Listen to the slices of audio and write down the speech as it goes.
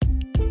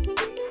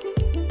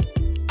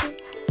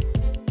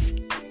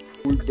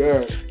We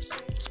back.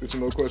 It's a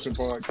No Question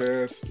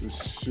Podcast.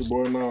 It's your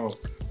boy now.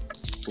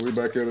 So we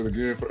back at it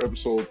again for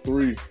episode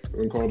 3. We're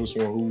gonna call this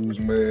one Whose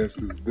Mans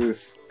Is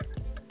This?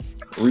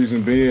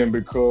 Reason being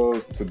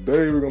because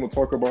today we're gonna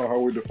talk about how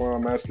we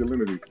define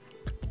masculinity.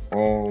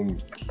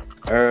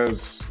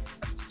 As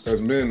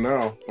men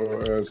now,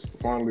 or as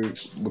finally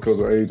because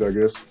of age, I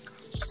guess,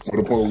 to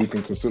the point where we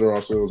can consider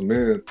ourselves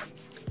men,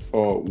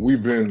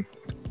 we've been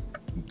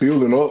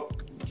building up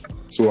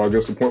to, I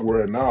guess, the point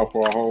we're at now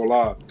for our whole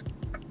life.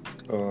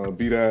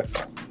 Be that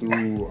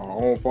through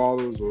our own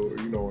fathers or,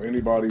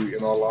 anybody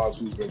in our lives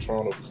who's been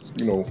trying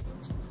to,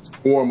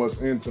 form us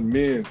into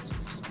men.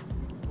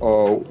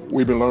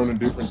 We've been learning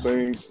different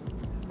things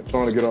and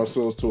trying to get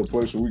ourselves to a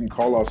place where we can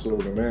call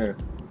ourselves a man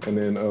and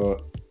then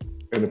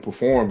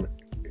perform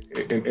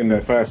in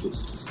that facet,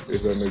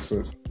 if that makes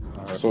sense.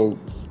 Right.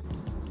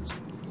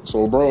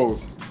 So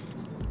bros,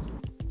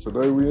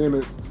 today we in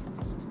it.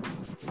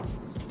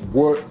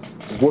 What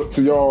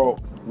to y'all,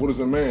 what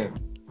is a man?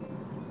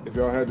 If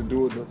y'all had to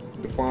do it,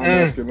 define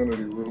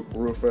masculinity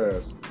real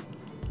fast.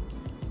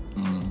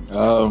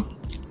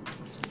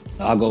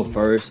 I'll go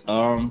first.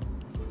 To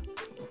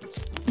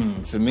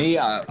me,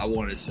 I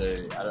want to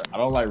say I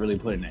don't like really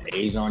putting an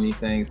age on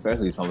anything,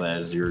 especially something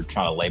as you're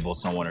trying to label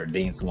someone or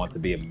deem someone to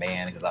be a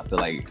man, because I feel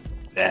like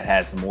that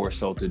has more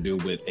so to do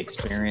with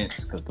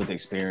experience, because with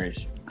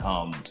experience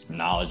comes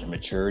knowledge and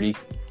maturity.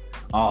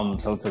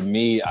 So to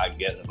me, I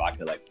guess if I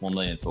could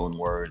formulate into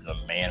words, a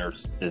man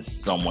is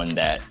someone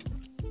that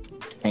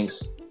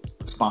takes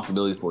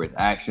responsibility for his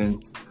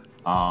actions.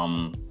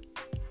 At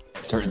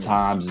certain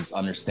times, it's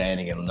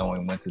understanding and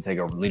knowing when to take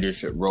a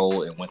leadership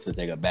role and when to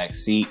take a back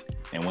seat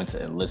and when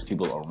to enlist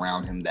people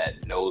around him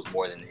that knows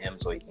more than him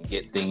so he can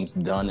get things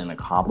done and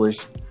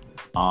accomplished.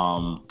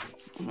 And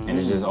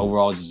it's just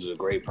overall just a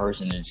great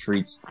person and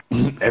treats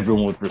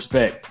everyone with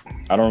respect.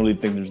 I don't really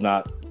think there's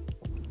not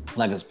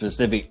a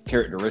specific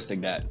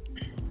characteristic that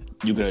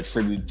you could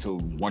attribute to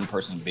one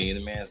person being a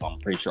man. So I'm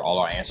pretty sure all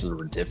our answers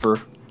would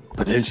differ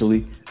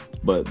potentially,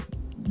 but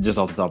just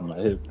off the top of my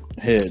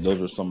head,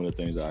 those are some of the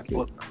things that I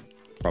could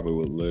probably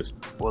would list.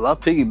 Well, I'll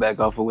piggyback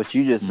off of what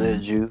you just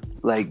said, Ju.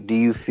 Do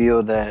you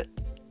feel that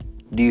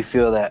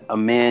a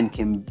man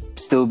can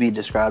still be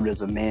described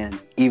as a man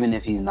even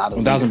if he's not a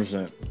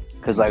 1,000%?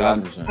 Because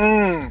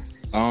 1,000%.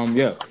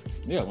 Yeah.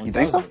 1, you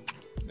think so?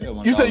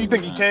 Yeah, you say you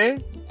think he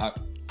can?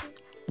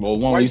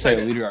 When you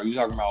say a leader, are you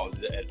talking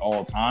about at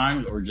all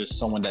times or just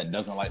someone that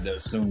doesn't like to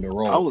assume the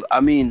role?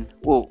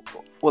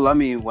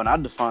 When I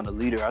define a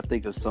leader, I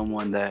think of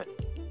someone that,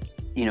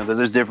 because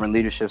there's different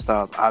leadership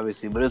styles,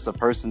 obviously, but it's a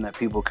person that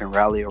people can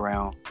rally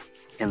around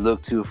and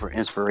look to for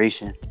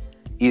inspiration,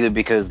 either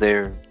because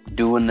they're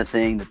doing the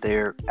thing that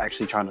they're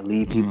actually trying to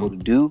lead people to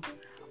do,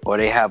 or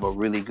they have a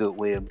really good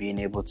way of being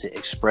able to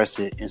express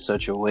it in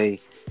such a way.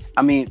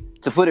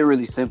 To put it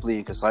really simply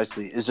and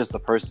concisely, it's just a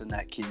person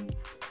that can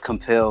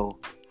compel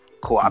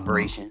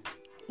cooperation.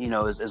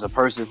 Is a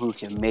person who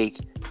can make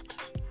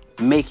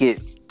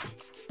it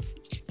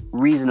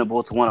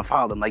reasonable to want to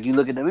follow them. You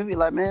look at them and be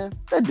like, man,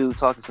 that dude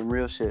talking some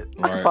real shit.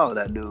 I can follow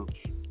that dude.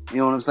 You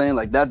know what I'm saying?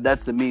 That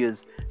to me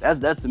is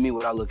that's to me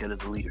what I look at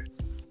as a leader.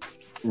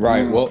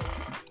 Right. Well,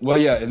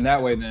 yeah. In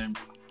that way, then,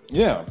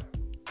 yeah.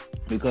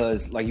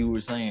 Because, like you were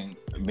saying,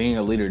 being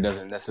a leader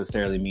doesn't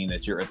necessarily mean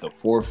that you're at the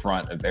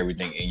forefront of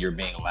everything and you're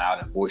being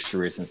loud and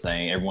boisterous and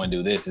saying, everyone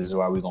do this is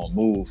how we're going to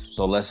move.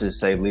 So let's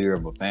just say leader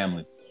of a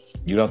family.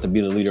 You don't have to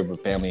be the leader of a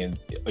family. And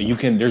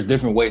there's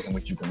different ways in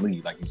which you can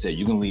lead. Like you said,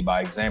 you can lead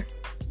by example.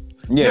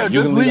 Yeah,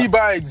 just lead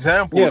by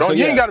example.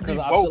 You ain't got to be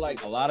vocal. I feel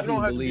like a lot of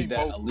people believe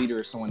that a leader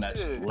is someone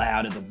that's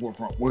loud at the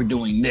forefront. We're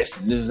doing this,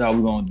 and this is how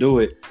we're going to do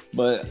it.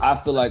 But I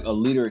feel like a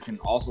leader can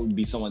also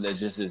be someone that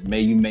just is,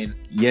 you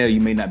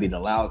may not be the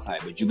loud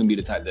type, but you can be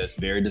the type that's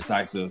very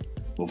decisive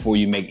before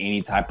you make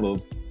any type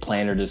of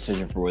plan or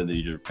decision for whether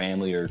it's your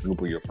family or a group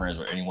of your friends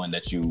or anyone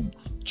that you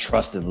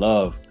trust and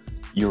love.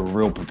 You're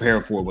real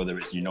prepared for, whether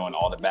it's knowing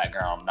all the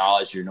background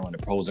knowledge, you're knowing the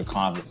pros and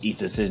cons of each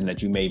decision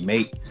that you may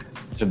make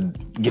to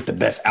get the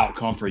best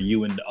outcome for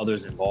you and the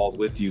others involved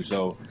with you.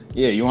 So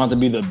yeah, you don't have to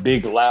be the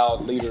big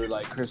loud leader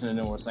like Christian and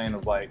them were saying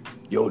of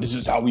yo, this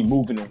is how we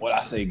moving and what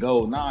I say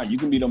go. Nah, you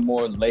can be the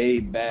more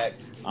laid back.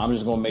 I'm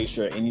just gonna make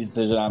sure any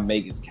decision I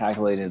make is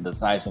calculated and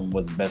decisive on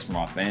what's best for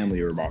my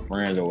family or my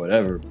friends or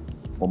whatever,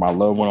 or my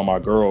loved one or my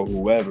girl,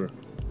 whoever.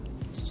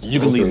 You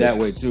can lead that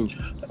way too.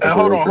 And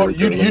hold on.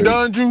 You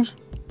done, Juice?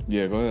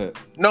 Yeah, go ahead.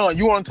 No,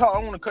 you want to talk? I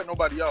don't want to cut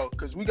nobody out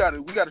because we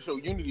gotta show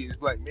unity as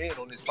black men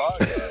on this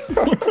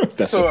podcast.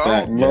 That's a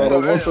fact.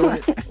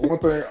 One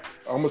thing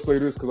I'm gonna say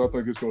this because I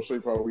think it's gonna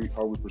shape how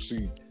we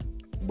proceed.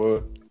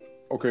 But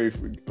okay,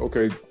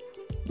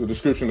 the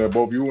description that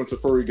both you and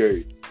Tafuri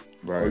gave.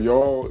 Right. Are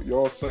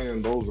y'all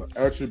saying those are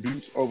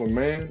attributes of a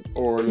man,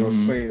 or are y'all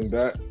saying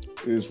that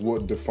is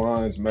what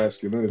defines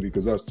masculinity?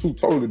 Because that's two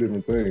totally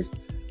different things.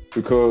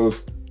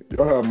 Because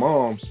y'all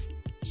have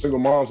single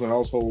moms in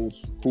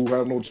households who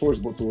have no choice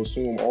but to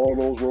assume all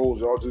those roles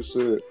y'all just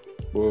said,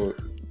 but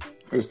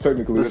it's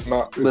technically it's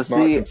not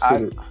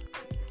considered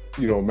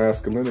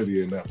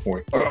masculinity in that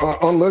point,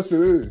 unless it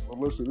is.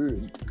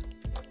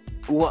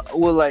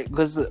 Well, like,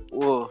 because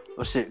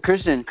shit.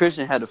 Christian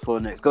had the floor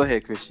next. Go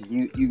ahead, Christian.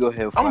 You go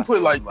ahead. I'm gonna put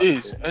it like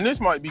this, and this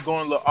might be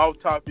going a little off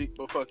topic,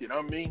 but fuck it,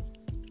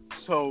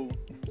 So,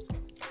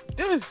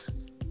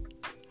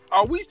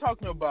 are we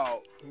talking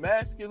about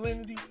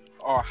masculinity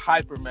or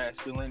hyper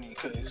masculinity?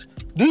 Because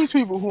these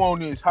people who own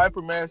this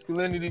hyper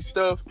masculinity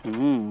stuff,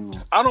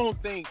 I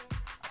don't think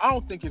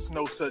it's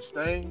no such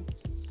thing.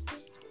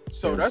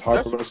 So that's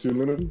hyper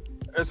masculinity.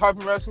 It's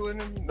hyper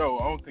masculinity. No,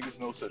 I don't think it's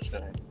no such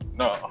thing.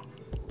 No,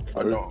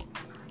 I don't.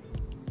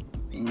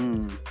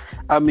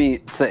 I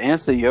mean, to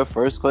answer your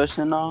first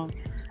question, though,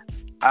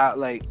 I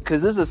like,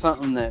 because this is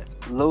something that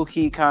low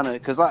key kind of,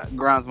 because I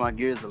grinds my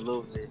gears a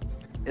little bit,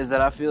 is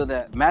that I feel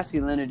that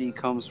masculinity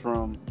comes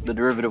from the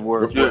derivative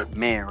word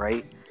man,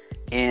 right?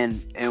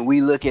 And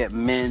we look at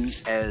men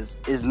as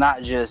is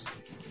not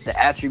just the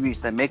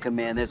attributes that make a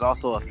man. There's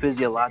also a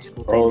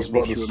physiological thing that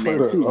makes you a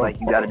man too. Like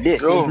you got a dick.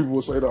 Some people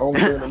will say the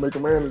only thing that make a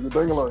man is a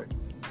dingling.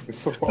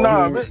 So,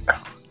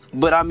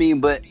 but I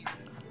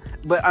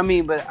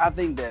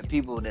think that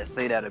people that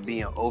say that are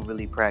being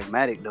overly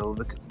pragmatic though,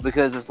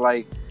 because it's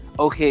like,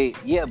 okay,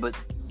 yeah, but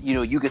you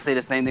know, you could say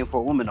the same thing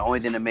for a woman. The only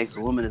thing that makes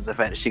a woman is the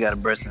fact that she got a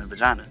breast and a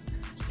vagina,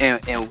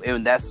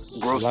 and that's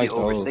grossly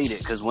overstated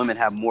because women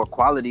have more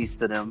qualities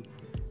to them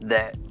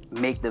that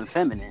make them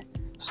feminine.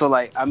 So,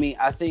 like, I mean,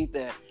 I think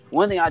that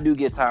one thing I do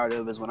get tired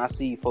of is when I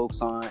see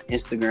folks on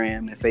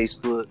Instagram and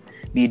Facebook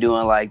be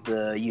doing like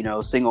the, you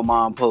know, single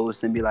mom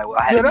post and be like, "Well,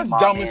 I had to be mom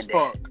dumb and as dad."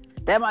 fuck.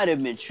 That might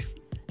have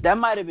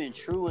been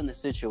true in the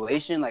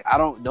situation. Like,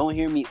 don't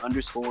hear me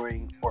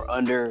underscoring or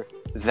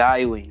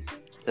undervaluing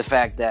the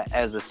fact that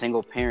as a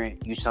single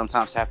parent, you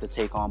sometimes have to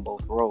take on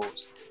both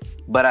roles.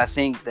 But I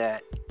think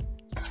that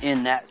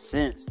in that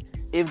sense,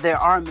 if there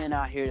are men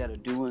out here that are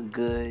doing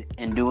good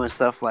and doing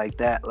stuff like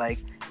that, like,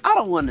 I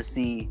don't want to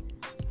see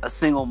a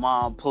single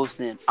mom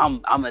posting,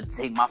 I'm gonna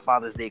take my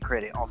Father's Day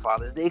credit on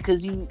Father's Day,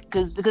 because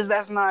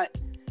that's not,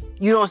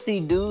 you don't see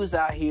dudes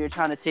out here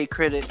trying to take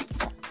credit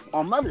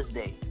on Mother's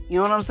Day. You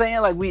know what I'm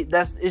saying? Like,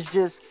 it's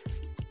just,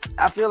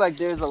 I feel like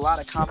there's a lot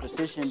of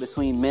competition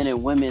between men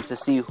and women to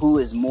see who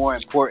is more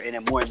important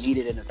and more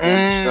needed in the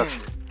family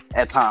structure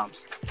at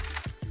times.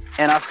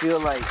 And I feel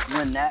like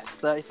when that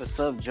type of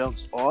stuff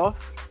jumps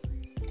off,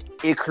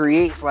 it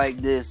creates like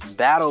this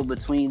battle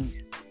between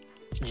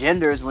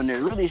genders when there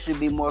really should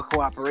be more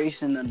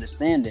cooperation and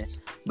understanding.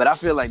 But I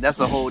feel like that's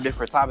a whole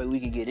different topic we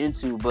could get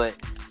into. But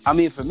I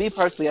mean, for me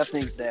personally, I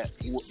think that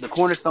the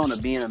cornerstone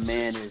of being a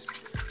man is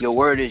your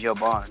word is your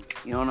bond.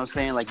 You know what I'm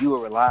saying? Like, you a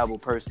reliable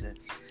person.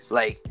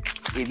 Like,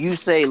 if you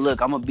say,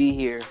 look, I'm gonna be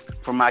here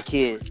for my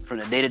kids from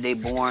the day that they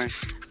born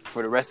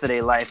for the rest of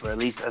their life, or at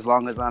least as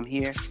long as I'm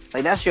here,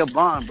 like, that's your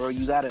bond, bro.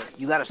 You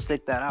gotta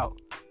stick that out.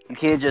 You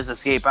can't just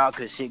escape out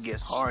because shit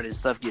gets hard and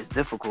stuff gets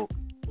difficult.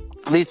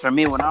 At least for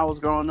me, when I was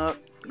growing up,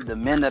 the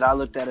men that I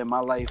looked at in my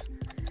life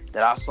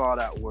that I saw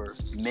that were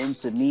men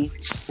to me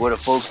were the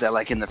folks that,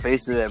 like, in the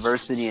face of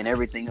adversity and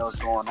everything else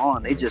going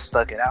on, they just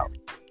stuck it out.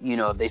 You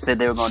know, if they said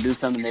they were gonna do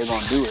something, they were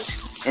gonna do it.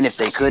 And if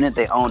they couldn't,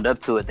 they owned up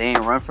to it. They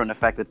ain't run from the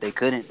fact that they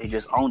couldn't. They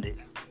just owned it.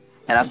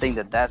 And I think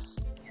that that's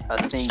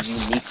a thing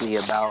uniquely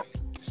about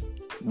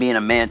being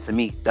a man to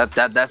me.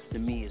 That's to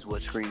me is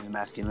what screams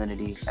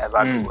masculinity as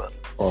I grew up.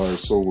 All right,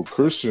 so with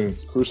Christian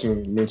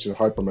mentioned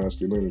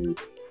hypermasculinity,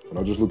 and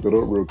I just looked it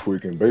up real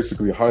quick, and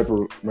basically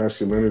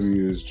hypermasculinity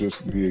is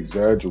just the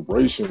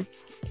exaggeration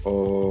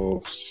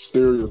of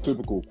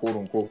stereotypical, quote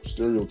unquote,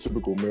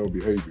 stereotypical male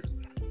behavior.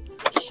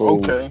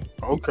 So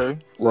okay,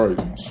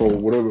 right. So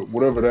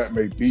whatever that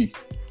may be,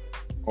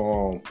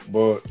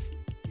 but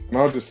and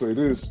I'll just say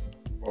this: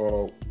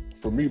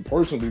 for me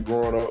personally,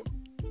 growing up,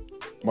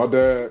 my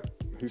dad,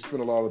 he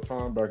spent a lot of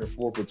time back and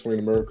forth between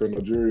America and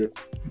Nigeria.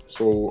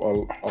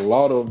 So a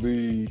lot of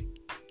the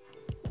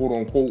quote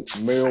unquote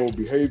male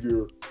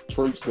behavior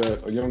traits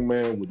that a young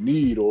man would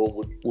need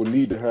or would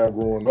need to have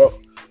growing up,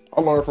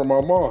 I learned from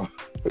my mom.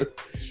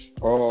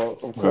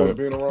 Of course,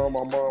 being around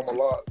my mom a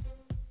lot,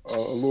 a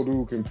little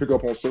dude can pick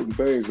up on certain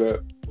things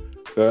that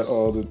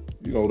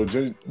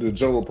the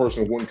general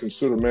person wouldn't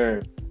consider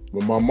man.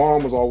 But my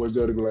mom was always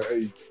there to be like,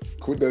 "Hey,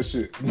 quit that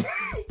shit,"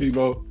 you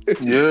know?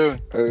 Yeah,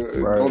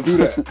 don't do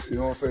that. You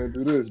know what I'm saying?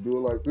 Do this, do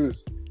it like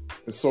this.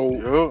 And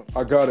so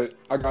I got it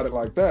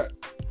like that.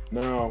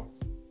 Now,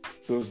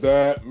 does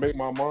that make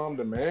my mom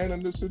the man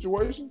in this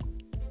situation?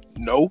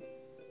 No.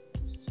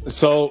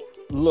 So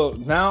look,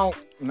 now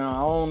I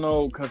don't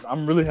know, because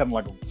I'm really having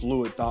like a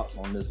fluid thoughts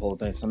on this whole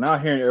thing. So now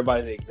hearing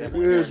everybody's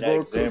example, it is, bro.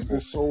 Because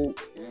it's so.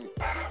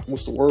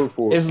 What's the word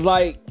for it? It's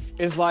like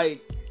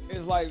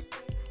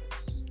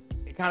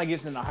it kind of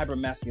gets into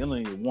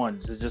hypermasculinity. One,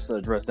 just to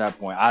address that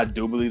point, I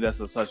do believe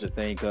that's such a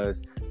thing,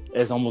 because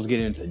it's almost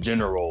getting into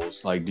gender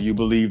roles. Like, do you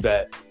believe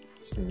that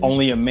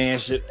only a man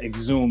should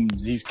exhume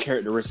these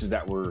characteristics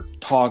that we're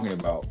talking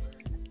about?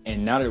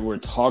 And now that we're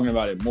talking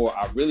about it more,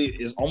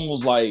 it's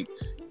almost like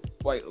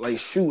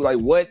shoot, like,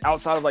 what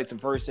outside of like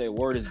Tafari said,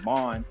 word is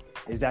bond,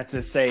 is that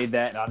to say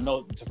that, I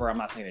know Tafari, I'm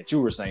not saying that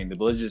you were saying that,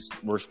 but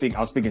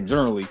I'm speaking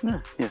generally. Yeah.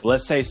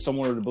 Let's say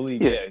someone were to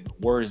believe,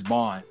 word is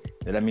bond,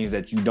 that means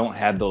that you don't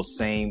have those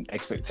same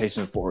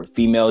expectations for a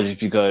female just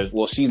because,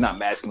 well, she's not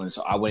masculine,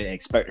 so I wouldn't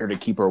expect her to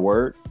keep her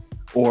word.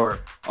 Or,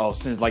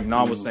 since like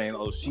Nam was saying,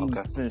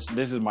 since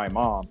this is my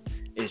mom,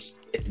 is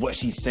what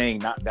she's saying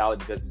not valid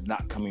because it's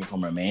not coming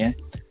from a man.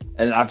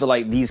 And I feel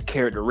like these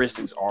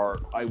characteristics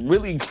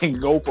really can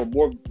go for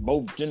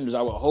both genders.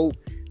 I would hope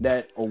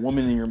that a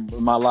woman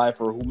in my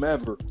life or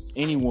whomever,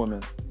 any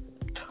woman,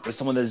 or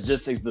someone that's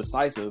just as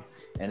decisive,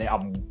 and I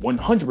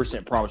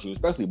 100% promise you,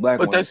 especially black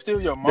women. But that's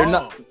still your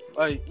mom.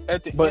 Like,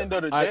 at the end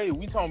of the day,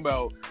 we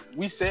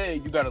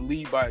said you got to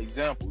lead by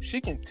example. She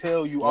can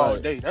tell you all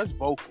day. That's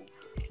vocal.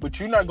 But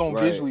you're not going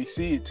to visually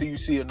see it till you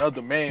see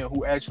another man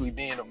who actually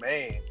being a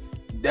man.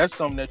 That's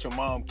something that your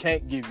mom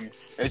can't give you.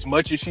 As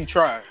much as she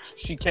tries,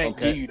 she can't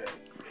give you that.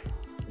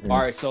 All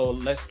right, so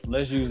let's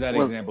use that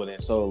example then.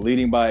 So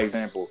leading by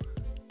example.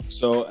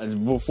 So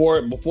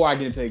before I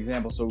get into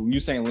example, so you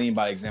saying leading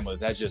by example, is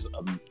that just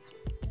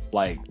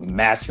like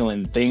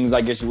masculine things,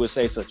 I guess you would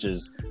say, such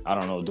as, I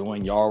don't know,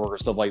 doing yard work or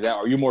stuff like that?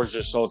 Or are you more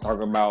just so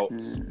talking about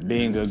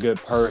being a good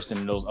person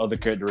and those other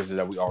characteristics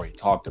that we already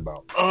talked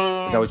about?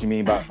 Is that what you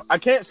mean by? I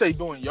can't say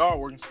doing yard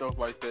work and stuff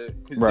like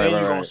that, because then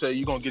you're gonna say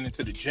you're gonna get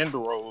into the gender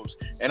roles.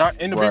 And to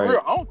be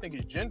real, I don't think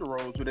it's gender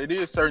roles, but it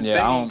is certain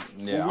things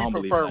we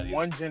prefer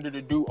one gender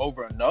to do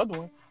over another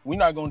one. We're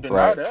not gonna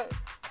deny that.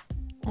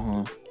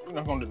 We're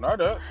not gonna deny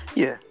that.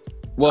 Yeah.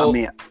 Well, I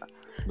mean,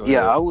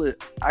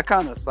 I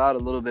kind of side a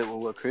little bit with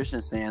what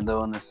Christian's saying,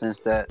 though, in the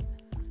sense that,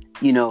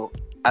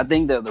 I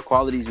think that the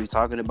qualities we're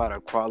talking about are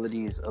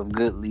qualities of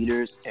good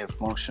leaders and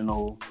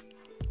functional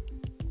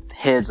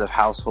heads of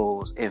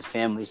households in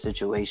family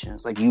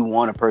situations. Like, you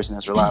want a person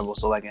that's reliable.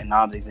 So, like in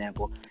Nam's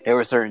example, there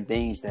were certain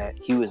things that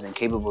he was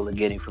incapable of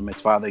getting from his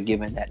father,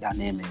 given that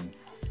dynamic.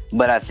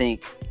 But I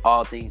think,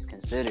 all things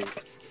considered,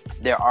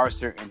 there are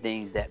certain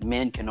things that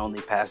men can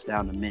only pass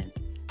down to men.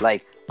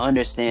 Like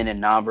understanding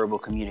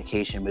nonverbal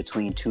communication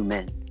between two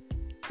men,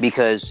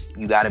 because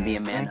you got to be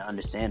a man to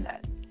understand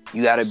that.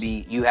 You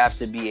have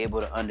to be able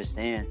to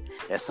understand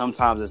that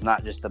sometimes it's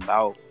not just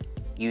about,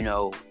 it's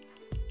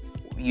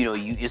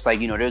like,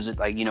 there's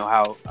like,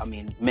 how, I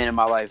mean, men in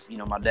my life,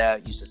 my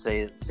dad used to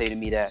say to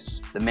me that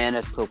the man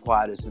that's still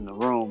quietest in the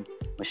room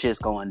when shit's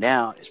going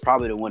down is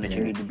probably the one that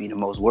you need to be the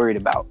most worried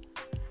about.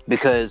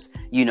 Because,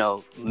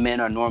 men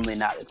are normally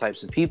not the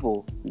types of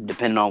people,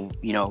 depending on,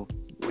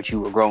 what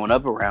you were growing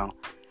up around.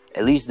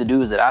 At least the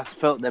dudes that I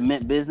felt that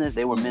meant business,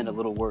 they were men of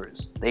little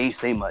words. They ain't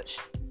say much.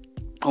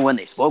 And when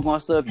they spoke on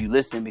stuff, you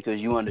listened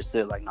because you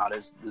understood, like, nah,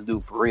 this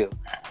dude for real.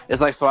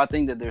 It's like, so I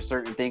think that there's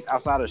certain things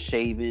outside of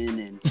shaving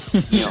and,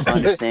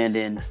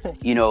 understanding, but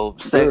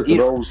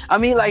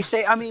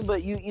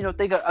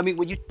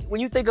when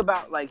you think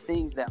about like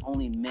things that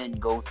only men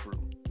go through,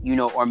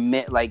 or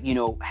men, like,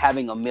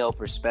 having a male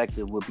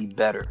perspective would be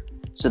better,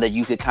 so that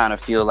you could kind of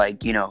feel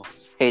like,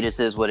 hey,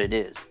 this is what it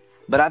is.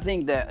 But I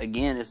think that,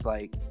 again, it's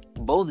like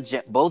both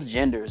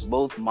genders,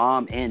 both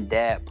mom and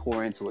dad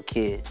pour into a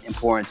kid and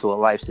pour into a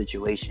life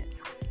situation.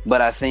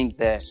 But I think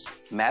that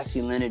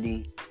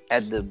masculinity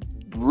at the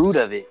root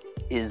of it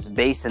is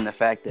based in the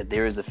fact that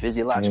there is a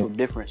physiological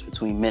difference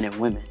between men and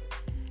women.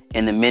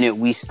 And the minute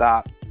we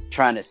stop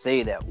trying to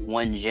say that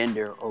one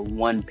gender or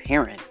one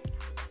parent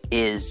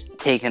is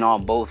taking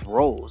on both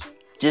roles,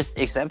 just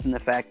accepting the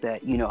fact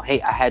that,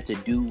 hey, I had to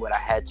do what I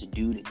had to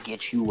do to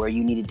get you where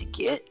you needed to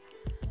get.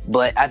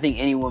 But I think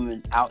any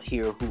woman out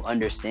here who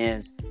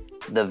understands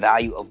the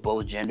value of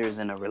both genders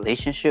in a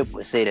relationship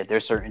would say that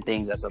there's certain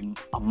things as a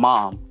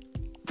mom,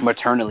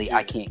 maternally,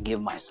 I can't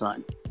give my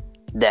son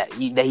that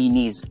he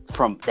needs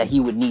that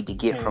he would need to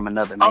get from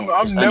another man.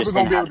 I'm never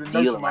gonna be able to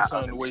nurture my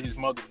son the way his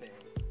mother did,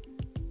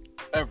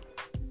 ever.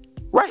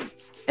 Right,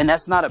 and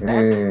that's not a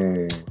bad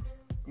thing.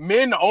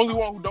 Men, the only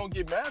one who don't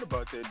get mad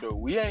about that,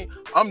 though.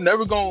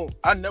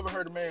 I never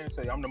heard a man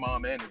say, I'm the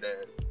mom and the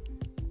dad.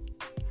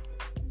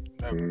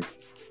 Never.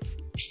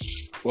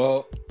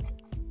 Well,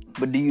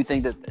 but do you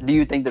think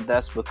that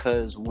that's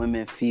because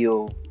women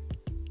feel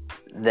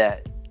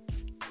that,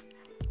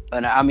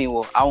 and I mean,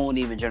 well, I won't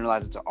even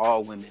generalize it to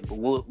all women, but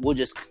we'll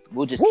just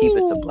keep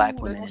it to black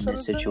women in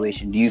this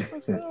situation. Do you?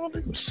 But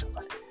it's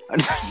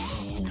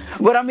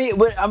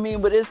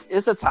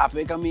a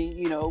topic. I mean,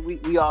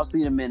 we all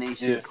see the Men Ain't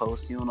Shit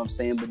post. You know what I'm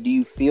saying? But do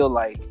you feel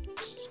like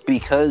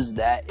because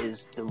that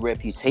is the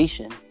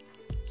reputation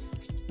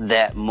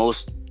that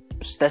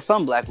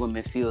some black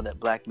women feel that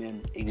black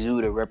men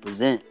exude or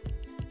represent,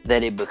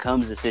 that it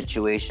becomes a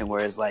situation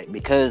where it's like,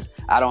 because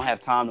I don't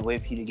have time to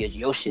wait for you to get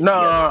your shit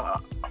together,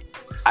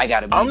 I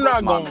gotta be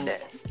both mom and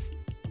dad.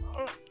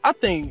 I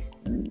think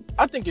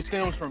it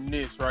stems from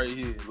this right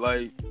here.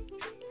 Like,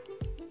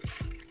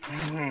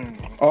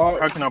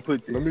 how can I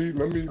put this? Let me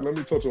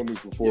touch on this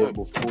before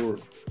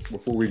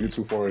we get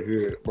too far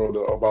ahead,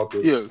 brother. About the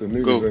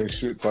niggas ain't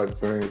shit type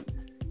thing.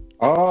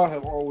 I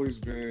have always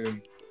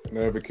been an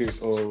advocate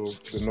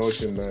of the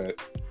notion that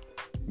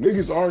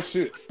niggas are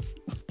shit,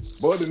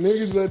 but the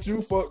niggas that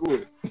you fuck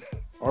with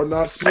are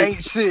not shit.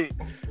 Ain't shit.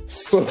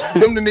 So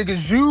them the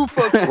niggas you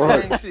fuck with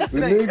ain't shit.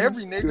 The ain't niggas,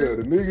 every nigga. Yeah,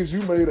 the niggas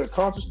you made a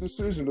conscious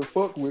decision to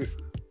fuck with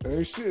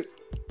ain't shit.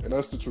 and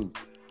that's the truth.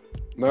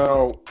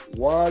 Now,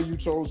 why you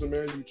chose the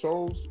man you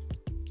chose?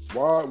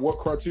 What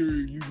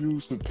criteria you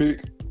use to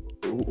pick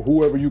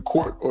whoever you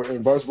court,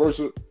 and vice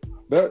versa?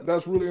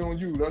 That's really on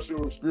you. That's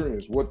your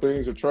experience. What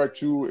things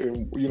attract you,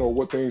 and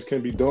what things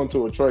can be done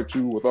to attract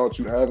you without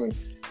you having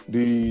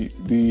the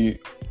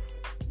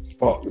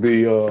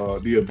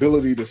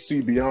ability to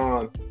see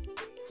beyond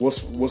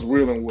what's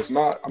real and what's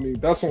not. I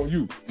mean, that's on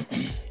you.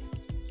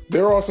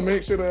 There are some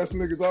ain't shit ass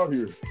niggas out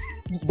here,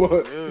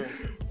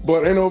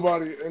 but ain't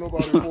nobody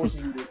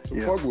forcing you to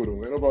fuck with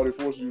them. Ain't nobody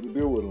forcing you to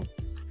deal with them.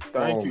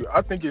 Thank you.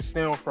 I think it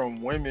stems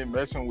from women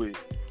messing with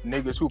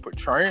niggas who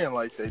portraying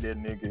like they that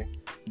nigga.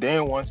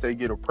 Then once they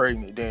get her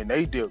pregnant, then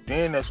they dip.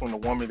 Then that's when the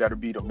woman got to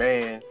be the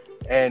man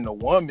and the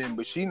woman,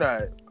 but she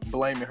not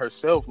blaming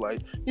herself.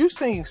 Like, you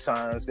seen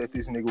signs that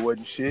this nigga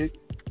wasn't shit.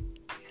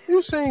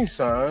 You seen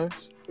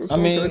signs. I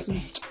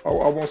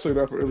won't say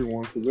that for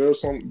everyone, because there's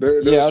some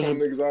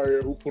niggas out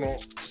here who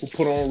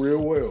put on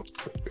real well.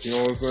 You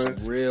know what I'm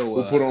saying? Real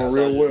well. Who put on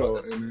real well,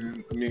 and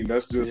then, I mean,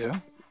 that's just. Yeah.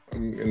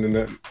 And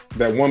then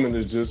that woman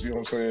is just, you know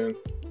what I'm saying,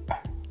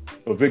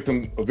 a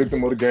victim of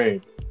the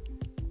game.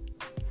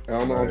 And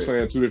I know I'm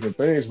saying two different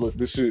things, but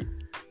this shit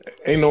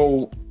ain't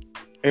no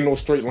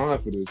straight line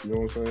for this. You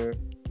know what I'm saying?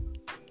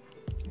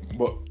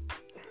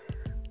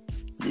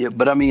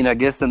 But I mean, I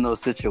guess in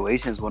those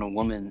situations when a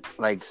woman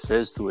like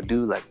says to a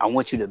dude, like, I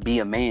want you to be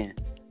a man,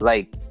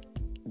 like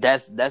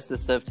that's the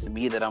stuff to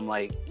me that I'm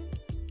like,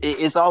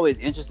 it's always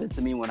interesting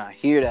to me when I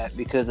hear that,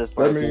 because it's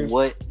like,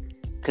 what?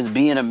 Because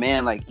being a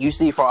man, like, you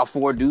see for our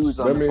 4 dudes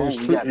on the phone,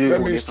 we got 4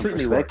 different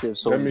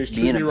perspectives. So that means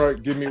treat me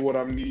right, give me what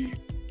I need,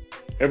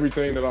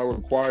 everything that I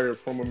require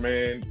from a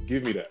man,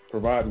 give me that,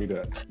 provide me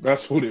that.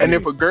 That's what it means. And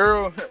if a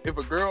girl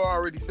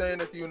already saying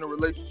that you in a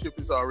relationship,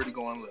 it's already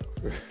going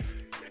left.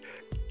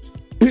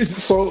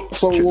 So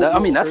I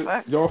mean, that's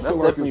facts. Y'all feel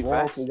like it's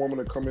wrong for a woman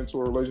to come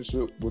into a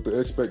relationship with the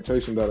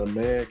expectation that a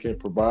man can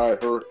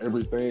provide her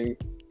everything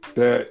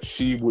that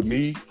she would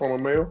need from a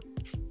male?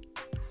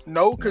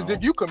 No, because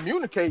if you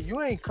communicate,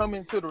 you ain't come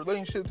into the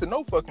relationship to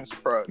no fucking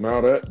surprise. Now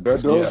that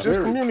does just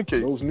vary.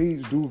 Communicate. Those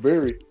needs do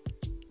vary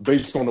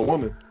based on the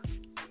woman.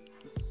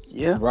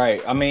 Yeah.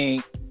 Right. I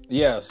mean,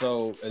 yeah.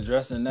 So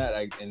addressing that,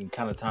 and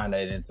kind of tying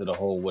that into the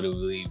whole what it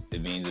really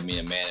it means to be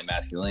a man and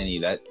masculinity,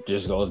 that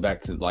just goes back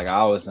to, like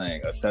I was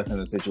saying, assessing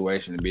the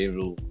situation and be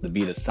able to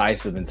be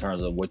decisive in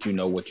terms of what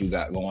you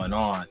got going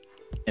on,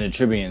 and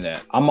attributing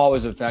that. I'm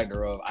always a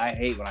factor of, I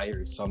hate when I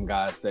hear some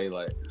guys say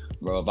like,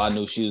 bro, if I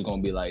knew she was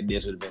gonna be like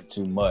this, it would have been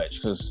too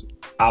much, because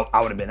I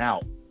would have been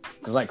out.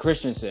 Because like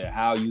Christian said,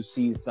 how you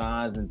see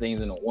signs and things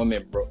in a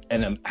woman, bro,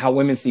 and how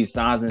women see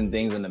signs and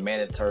things in the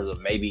man in terms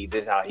of maybe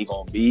this how he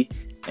gonna be,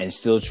 and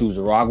still choose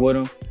to rock with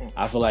him.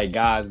 I feel like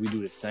guys, we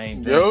do the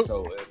same thing. Yep.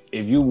 So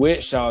if you with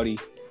Shawty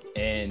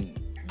and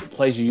the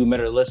places you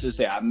met her, let's just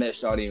say I met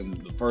Shawty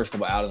in the first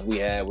couple outings we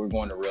had, we're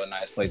going to real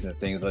nice places and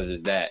things such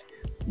as that.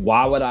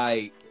 Why would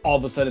I all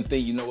of a sudden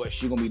think, you know what,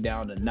 she gonna be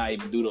down to not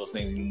even do those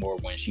things anymore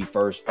when she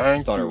first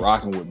started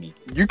rocking with me?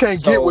 You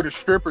can't get with a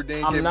stripper,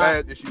 then get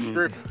mad that she's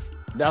stripping.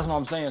 That's what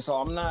I'm saying. So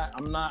I'm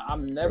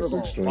never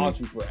gonna fault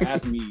you for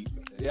asking me.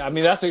 I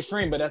mean, that's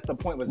extreme, but that's the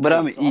point.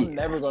 I'm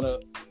never gonna.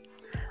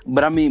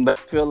 But I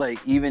feel like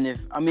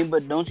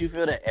but don't you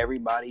feel that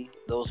everybody,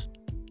 those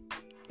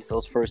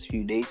first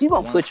few dates, you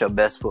gonna put your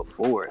best foot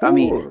forward? I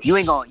mean, you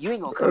ain't gonna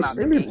come out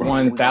the gate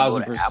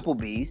 1,000%.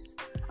 Applebee's.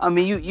 I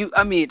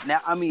mean,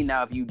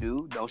 now if you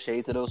do, don't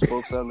shade to those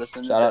folks that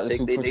listen to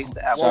take their dates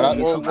to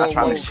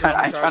Applebee's.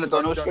 I ain't trying to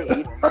throw no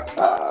shade.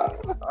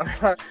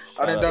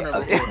 I done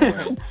done it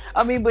before.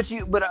 I mean, but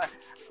you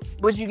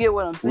get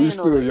what I'm saying. We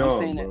still young, I'm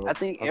saying that bro. I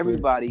think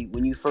everybody,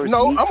 when you first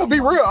I'm gonna be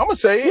real. I'm gonna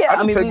say it. Yeah, I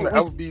can take me to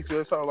Applebee's,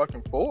 that's all I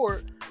can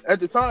afford. At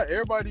the time,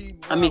 everybody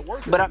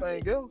working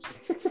everything else.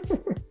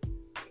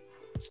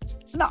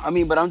 No,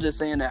 but I'm just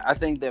saying that I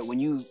think that when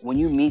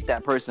you meet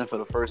that person for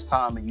the first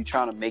time and you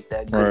trying to make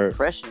that good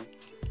impression,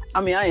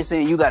 I ain't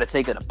saying you got to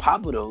take her to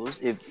Papados.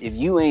 If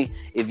you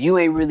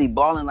ain't really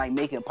balling like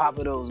making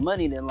Papados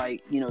money, then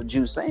like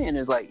Juice saying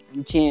is like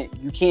you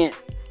can't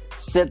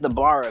set the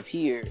bar up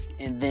here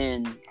and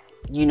then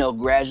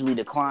gradually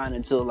decline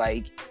until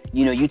like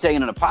you taking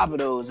her to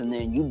Papados and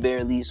then you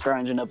barely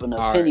scrounging up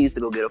enough pennies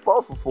to go get a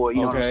 4 for 4.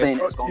 You know what I'm saying?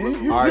 It's gonna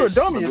look you're a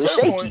dummy at that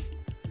shaky. point.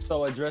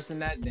 So addressing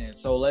that then.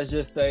 So let's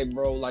just say,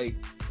 bro, like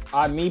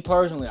me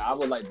personally, I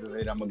would like to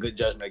say that I'm a good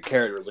judgment of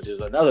character, which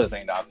is another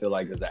thing that I feel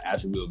like is an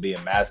attribute of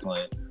being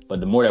masculine. But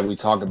the more that we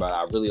talk about it,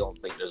 I really don't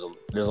think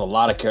there's a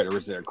lot of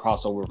characteristics that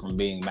cross over from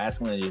being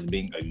masculine and just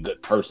being a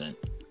good person.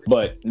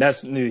 But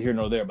that's neither here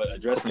nor there. But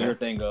addressing your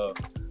thing of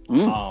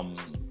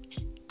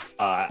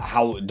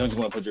how don't you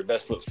want to put your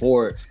best foot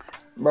forward,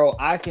 bro?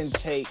 I can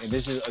take, and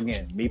this is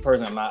again me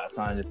personally, I'm not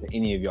assigning this to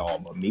any of y'all,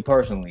 but me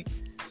personally,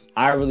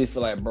 I really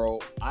feel like,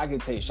 bro, I can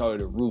take Shawty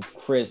to Ruth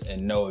Chris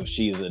and know if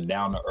she is a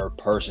down-to-earth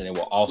person and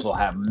will also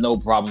have no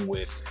problem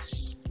with,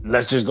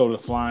 let's just go to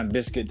Flying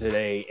Biscuit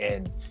today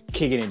and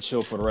kick it and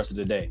chill for the rest of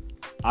the day.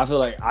 I feel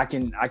like I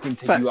can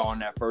take you out on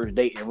that first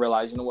date and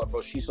realize, you know what, bro,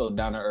 she's so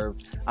down to earth.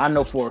 I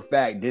know for a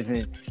fact this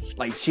isn't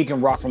like she can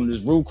rock from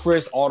this Ruth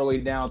Chris all the way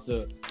down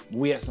to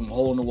we at some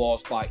hole in the wall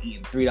spot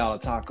eating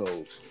 $3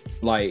 tacos.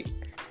 Like,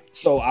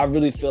 so I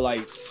really feel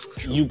like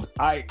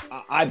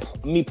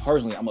me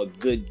personally, I'm a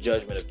good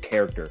judgment of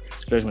character,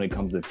 especially when it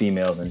comes to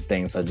females and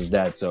things such as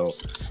that. So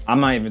I'm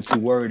not even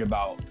too worried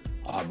about,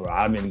 oh, bro,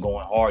 I've been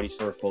going hard these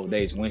first 4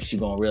 days. When she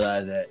gonna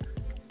realize that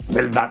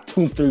about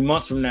 2-3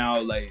 months from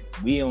now, like,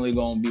 we only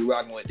gonna be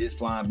rocking with this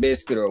flying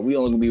biscuit, or we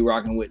only gonna be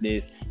rocking with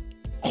this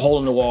hole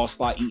in the wall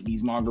spot eating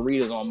these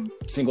margaritas on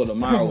Cinco de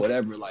Mayo or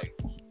whatever. Like,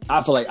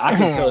 I feel like I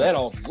can feel that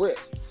off rip.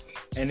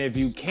 And if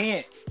you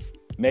can't,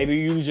 maybe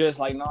you just,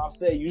 like Nam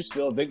said, you just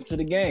feel a victim to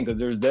the game, because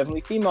there's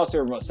definitely females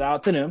here, shout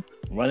out to them,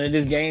 running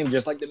this game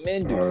just like the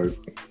men do. Right.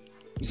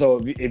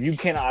 So if you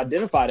can't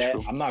identify that,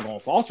 I'm not gonna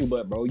fault you,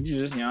 but bro, you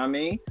just, you know what I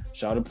mean?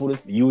 Shout out to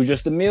you was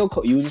just a meal.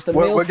 You was just a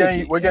meal. What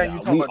game you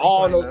talking about?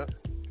 All know.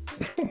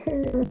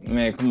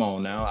 Man, come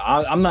on now.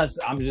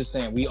 I'm just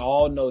saying, we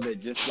all know that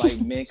just like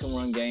men can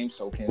run games,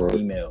 so can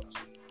females.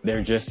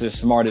 They're just as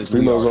smart as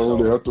females we are.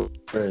 Already have to.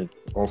 And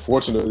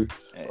unfortunately,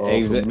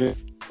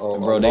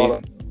 for men,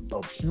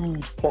 a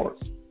huge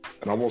part.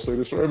 And I won't say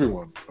this for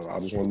everyone. I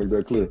just want to make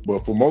that clear.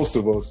 But for most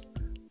of us,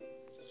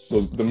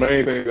 the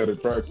main thing that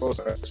attracts us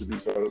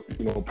attributes are,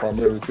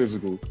 primarily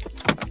physical.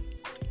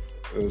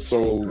 And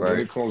so when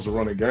it comes to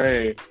running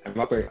game,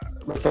 and I think,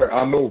 in fact,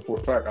 I know for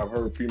a fact I've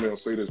heard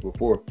females say this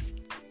before,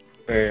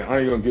 and I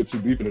ain't gonna get too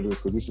deep into this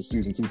because this is a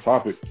season 2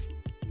 topic.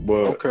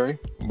 But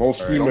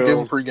most females, don't give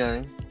them free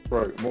game.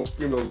 Right, most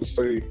females will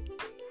say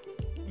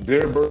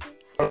their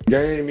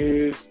game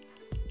is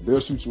they'll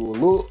shoot you a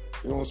look.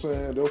 You know what I'm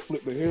saying? They'll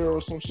flip the hair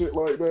or some shit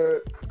like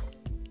that.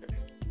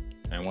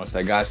 And once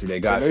they got you, they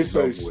got you. They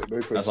say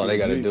that's all they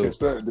got to do. Catch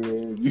that,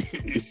 then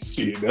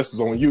shit, that's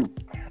on you.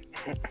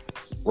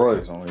 Right.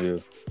 That's on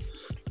you.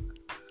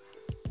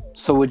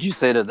 So would you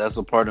say that that's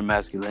a part of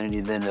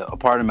masculinity? Then a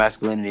part of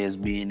masculinity is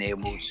being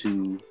able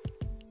to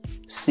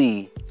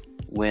see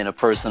when a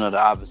person of the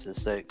opposite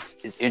sex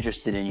is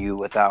interested in you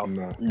without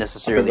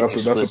necessarily that's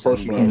a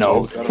personal.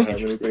 No, that don't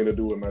have anything to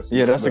do with masculinity.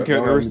 Yeah, that's a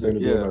characteristic.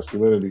 Yeah,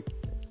 masculinity.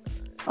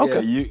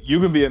 Okay, you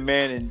can be a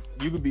man and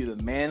you can be the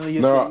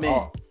manliest of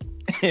men,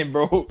 and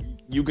bro,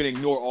 you can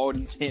ignore all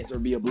these hints or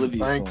be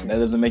oblivious. That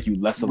doesn't make you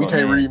less of a man. We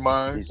can't read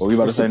minds. What you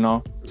about to say,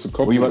 no? It's a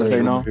couple. What you about to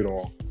say, no? Hit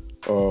on.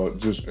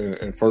 Just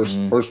and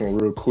first one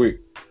real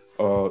quick.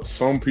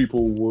 Some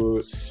people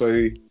would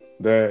say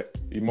that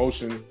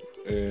emotion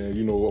and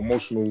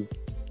emotional.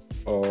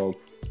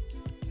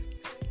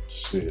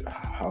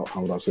 How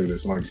would I say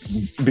this? Like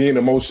being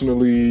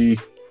emotionally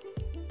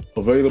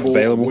available,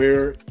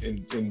 aware,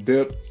 in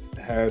depth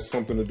has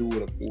something to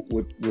do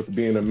with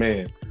being a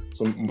man.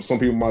 Some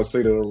people might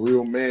say that a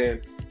real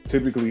man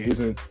typically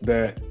isn't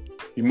that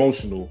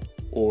emotional,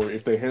 or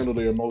if they handle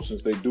their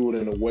emotions, they do it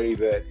in a way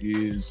that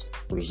is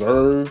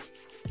reserved,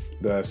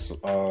 that's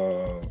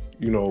low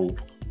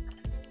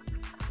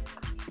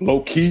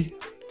key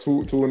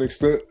to an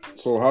extent.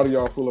 So how do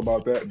y'all feel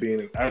about that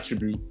being an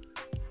attribute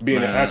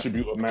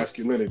of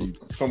masculinity?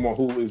 Someone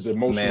who is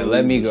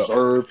emotionally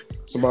reserved,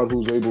 somebody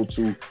who's able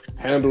to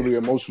handle the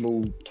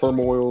emotional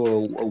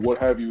turmoil or what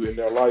have you in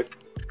their life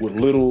with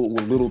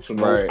little to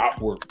no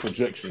outward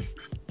projection.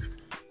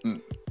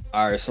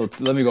 All right, so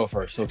let me go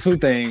first. So 2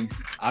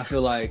 things. I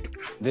feel like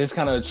this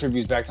kind of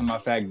attributes back to my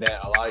fact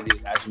that a lot of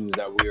these attributes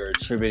that we are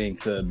attributing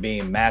to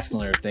being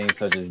masculine or things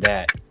such as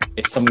that,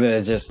 it's something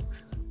that just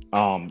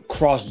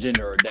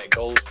cross-gender that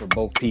goes for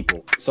both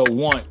people. So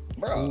one,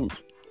 bro.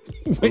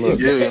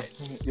 Yeah.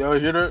 Y'all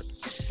hear that?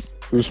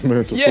 This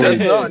man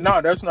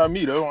that's not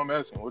me. That's what I'm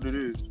asking. What it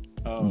is?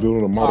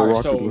 Doing a model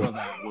rocket.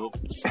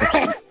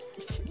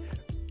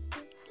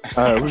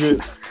 All right,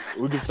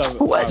 we can stop.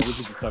 What? We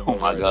can stop. Oh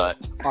my god!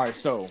 All right,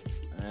 so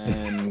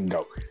and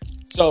go.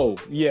 So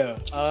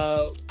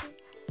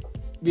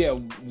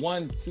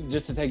one,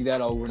 just to take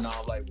that over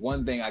now. Like,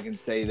 one thing I can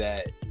say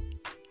that,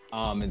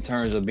 in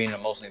terms of being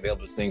emotionally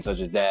available to things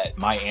such as that,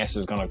 my answer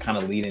is gonna kind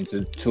of lead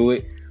into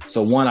it.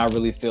 So one, I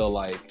really feel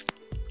like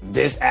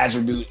this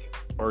attribute,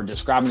 or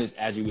describing this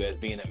attribute as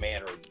being a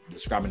man, or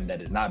describing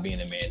that as not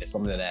being a man, is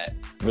something that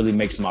really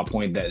makes my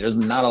point that there's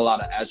not a lot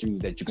of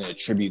attributes that you can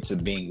attribute to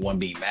being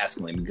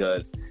masculine,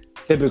 because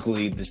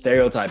typically the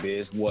stereotype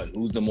is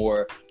who's the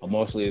more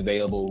emotionally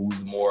available,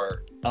 who's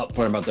more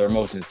upfront about their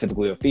emotions,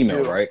 typically a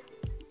female, right?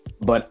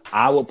 But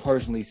I would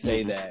personally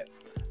say that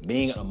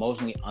being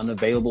emotionally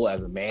unavailable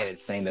as a man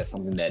is saying that's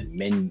something that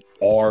men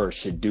are or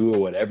should do, or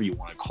whatever you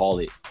want to call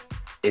it.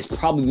 It's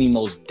probably the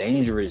most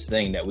dangerous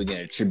thing that we can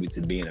attribute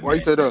to being a man. Why you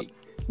say that?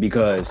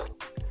 Because,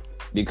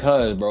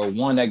 bro,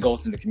 one, that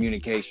goes into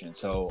communication.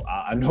 So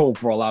I know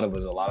for a lot of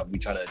us, we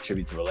try to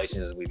attribute to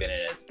relationships we've been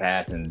in the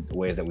past and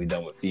ways that we've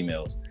done with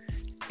females.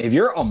 If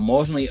you're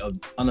emotionally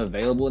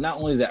unavailable, not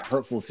only is that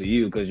hurtful to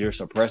you because you're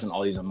suppressing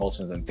all these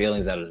emotions and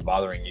feelings that is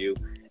bothering you,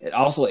 it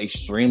also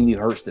extremely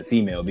hurts the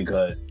female,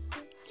 because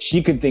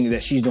she could think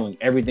that she's doing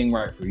everything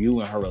right for you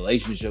in her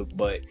relationship,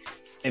 but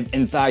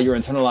inside you're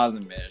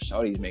internalizing, man,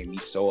 shawty's make me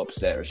so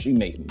upset, or she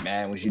makes me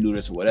mad when she do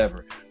this or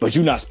whatever. But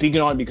you're not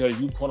speaking on it because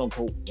you quote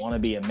unquote want to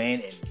be a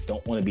man and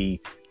don't want to be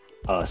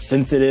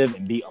sensitive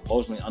and be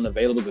emotionally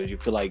unavailable because you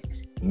feel like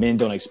men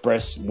don't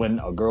express when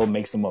a girl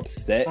makes them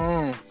upset.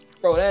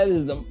 Bro, that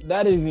is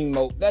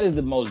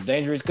the most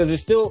dangerous, because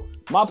it's still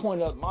my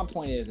point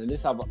is, and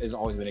this has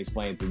always been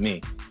explained to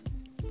me.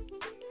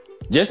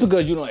 Just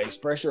because you don't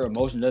express your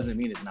emotion doesn't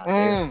mean it's not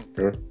there.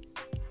 Sure.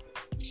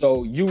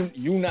 So you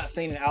not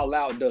saying it out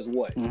loud does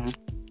what?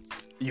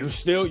 You're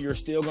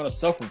still gonna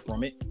suffer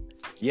from it.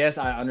 Yes,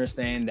 I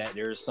understand that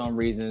there's some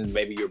reasons,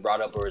 maybe you're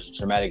brought up or it's a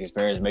traumatic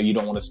experience, maybe you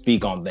don't want to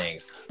speak on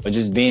things, but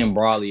just being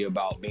broadly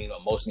about being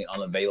emotionally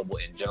unavailable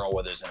in general,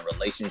 whether it's in a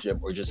relationship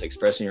or just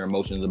expressing your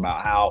emotions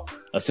about how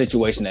a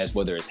situation that's,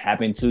 whether it's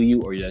happened to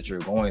you or that you're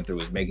going through,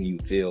 is making you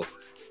feel.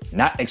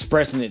 Not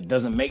expressing it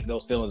doesn't make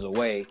those feelings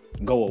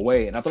go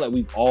away. And I feel like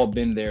we've all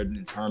been there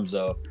in terms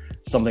of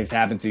something's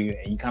happened to you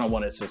and you kind of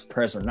want to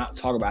suppress or not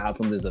talk about how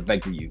something's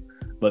affected you.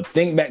 But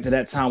think back to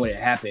that time when it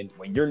happened.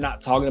 When you're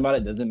not talking about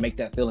it, doesn't make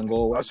that feeling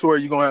go away. I swear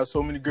you're going to have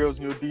so many girls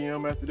in your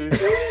DM after this.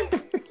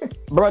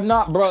 Bro.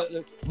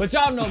 But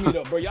y'all know me,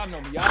 though, bro. Y'all know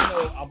me. Y'all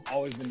know I've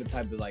always been the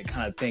type to, like,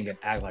 kind of think and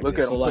act like Look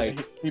this. at him. So,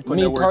 like, he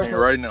putting that work in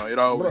right now. It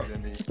always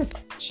been me.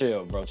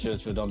 Chill, bro. Chill.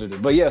 Don't do this.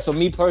 But, yeah, so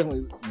me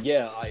personally,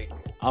 yeah, like,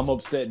 I'm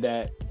upset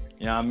that,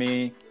 you know what I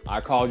mean? I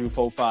called you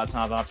 4-5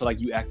 times, and I feel like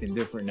you acting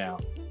different now.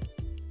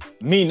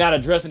 Me not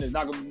addressing it is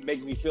not going to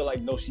make me feel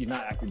like, no, she's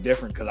not acting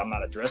different because I'm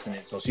not addressing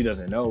it, so she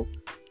doesn't know.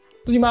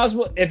 You might as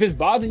well, if it's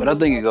bothering you, I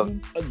think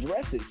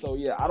address it. So,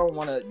 yeah, I don't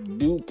want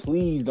to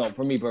please don't,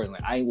 for me personally,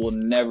 I will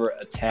never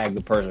attack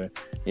the person.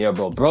 Yeah,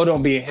 bro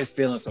don't be in his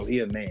feelings, so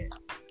he a man.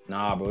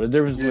 Nah, bro, the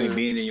difference between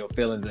being in your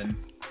feelings and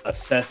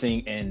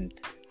assessing and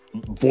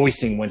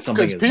voicing when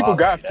something is bothering you. Because people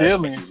got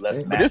feelings,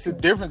 but there's a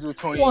difference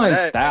between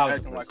that and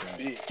acting like a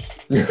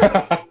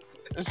bitch.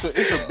 It's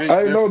a big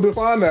I know,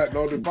 define that.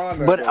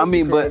 But though, I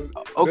mean, but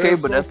okay,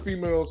 but that's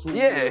females who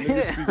speak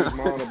his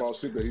mind about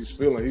shit that he's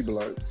feeling. He be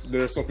like,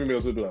 there's some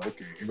females who be like,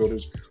 okay, you go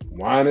this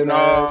whining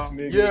ass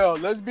nigga. Yeah,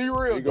 let's be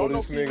real. Don't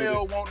no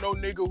female want no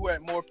nigga who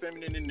had more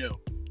feminine than them.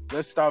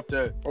 Let's stop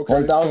that.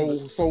 Okay,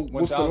 so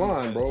what's the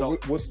line, bro? So,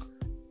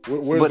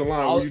 where's the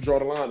line? Where you draw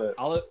the line at?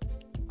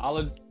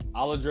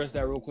 I'll address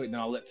that real quick.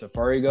 Now I'll let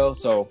Safari go.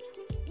 So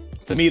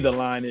to me, the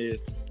line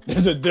is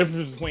there's a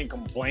difference between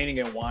complaining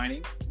and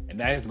whining. And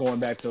that is going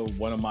back to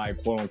one of my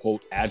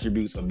quote-unquote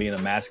attributes of being a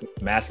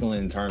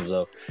masculine in terms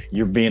of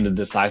you're being the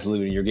decisive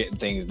leader and you're getting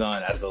things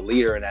done. As a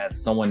leader and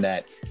as someone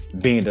that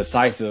being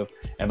decisive,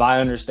 if I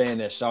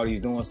understand that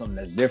Shawty's doing something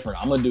that's different,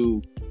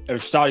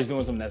 if Shawty's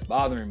doing something that's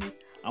bothering me,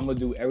 I'm going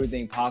to do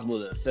everything possible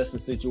to assess the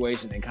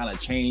situation and kind of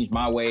change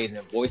my ways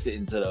and voice it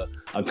into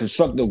a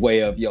constructive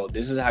way of, yo,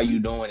 this is how you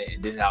doing it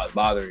and this is how it's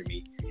bothering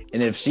me.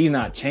 And if she's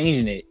not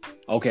changing it,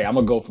 okay, I'm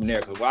going to go from there.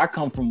 Because where I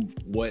come from,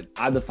 what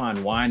I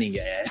define whining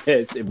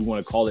as, if we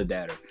want to call it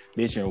that, or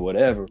bitching or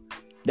whatever,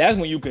 that's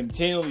when you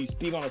continually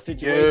speak on a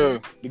situation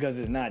because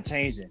it's not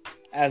changing.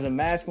 As a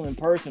masculine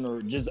person,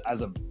 or just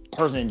as a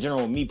person in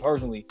general, me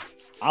personally,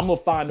 I'm going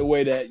to find a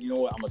way that, you know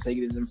what, I'm going to take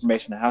this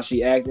information and how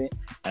she acted,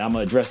 and I'm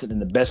going to address it in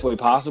the best way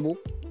possible.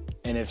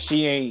 And if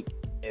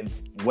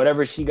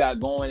whatever she got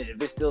going,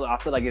 if it's still, I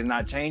feel like it's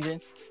not changing,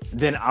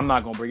 then I'm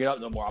not going to bring it up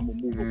no more. I'm going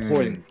to move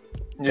accordingly.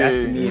 That's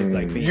to me is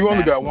like being you only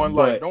masculine, got one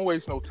life. Don't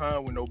waste no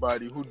time with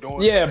nobody who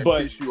doing something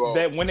but piss you off.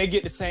 That when they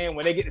get to saying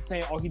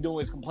all he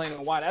doing is complaining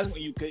and why, that's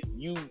when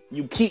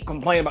you keep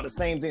complaining about the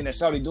same thing that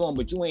Shawty doing,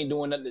 but you ain't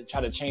doing nothing to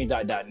try to change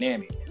that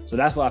dynamic. So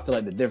that's what I feel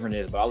like the difference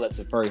is. But I'll let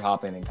Furry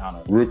hop in and kind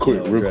of real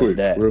quick,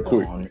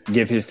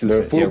 give his 2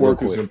 cents.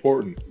 Footwork is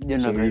important.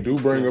 So when you do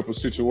bring up a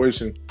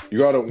situation, you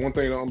gotta, one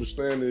thing to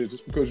understand is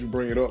just because you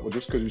bring it up or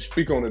just because you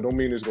speak on it don't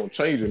mean it's gonna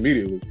change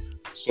immediately.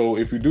 So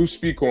if you do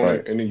speak on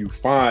it and then you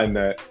find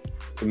that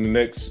in the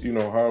next,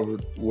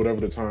 whatever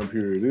the time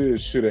period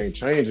is, shit ain't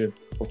changing,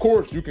 of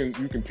course you can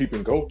peep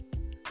and go.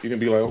 You can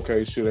be like,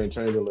 okay, shit ain't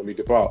changing, let me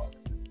dip out.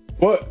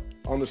 But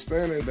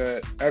understanding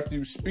that after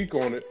you speak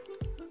on it,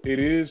 it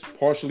is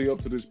partially up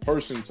to this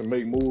person to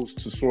make moves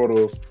to sort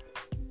of,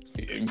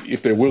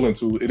 if they're willing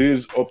to, it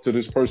is up to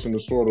this person to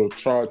sort of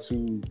try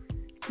to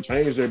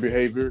change their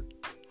behavior.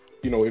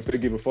 If they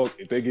give a fuck,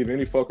 if they give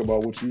any fuck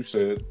about what you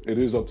said, it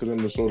is up to them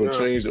to sort of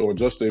change or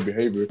adjust their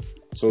behavior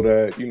so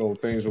that,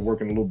 things are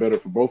working a little better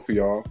for both of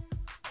y'all.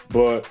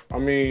 But I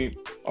mean,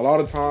 a lot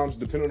of times,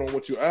 depending on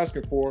what you're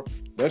asking for,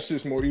 that's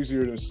just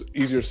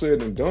easier said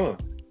than done.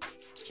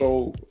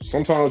 So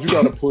sometimes you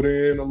got to put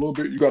in a little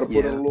bit, you got to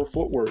put in a little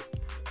footwork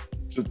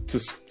to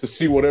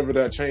see whatever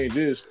that change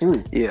is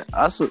through. Yeah,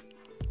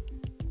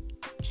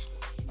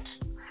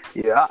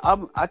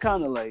 I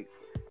kind of like,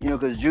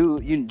 because Jew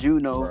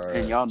know,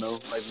 and y'all know,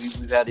 like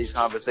we've had these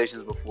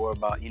conversations before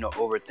about,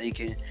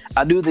 overthinking.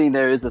 I do think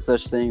there is a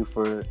such thing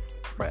for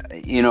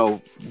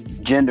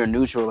gender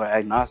neutral or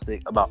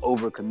agnostic about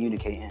over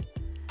communicating.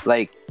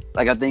 Like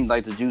I think,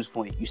 like to Jew's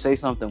point, you say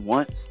something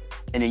once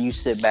and then you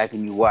sit back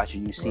and you watch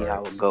and you see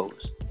how it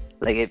goes.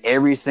 Like if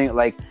every single,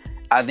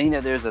 I think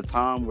that there's a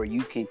time where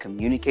you can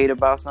communicate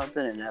about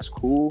something, and that's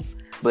cool.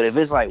 But if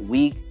it's like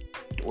week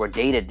or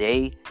day to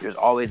day, there's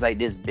always like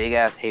this big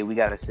ass, hey, we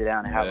got to sit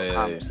down and have a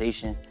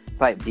conversation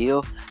type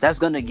deal. That's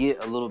gonna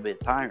get a little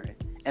bit tiring.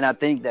 And I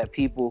think that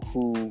people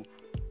who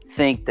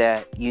think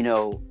that, you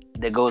know,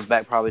 that goes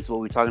back probably to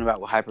what we're talking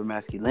about with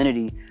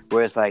hypermasculinity,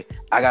 where it's like,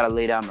 I got to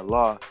lay down the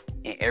law,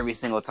 and every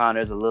single time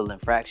there's a little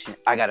infraction,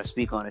 I got to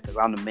speak on it because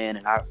I'm the man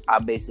and I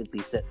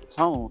basically set the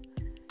tone.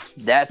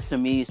 That to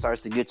me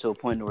starts to get to a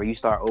point where you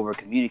start over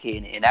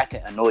communicating, and that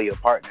can annoy your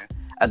partner.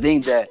 I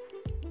think that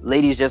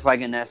ladies, just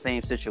like in that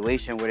same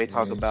situation where they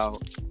talk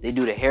about, they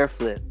do the hair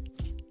flip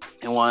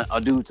and want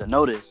a dude to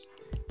notice,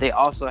 they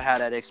also have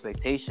that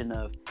expectation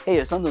of, hey,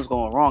 if something's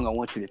going wrong, I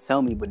want you to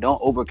tell me, but don't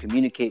over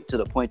communicate to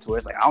the point to where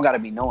it's like, I don't got to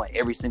be knowing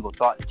every single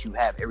thought that you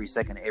have every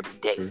second of every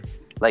day.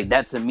 Like,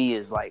 that to me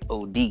is like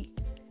OD.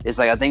 It's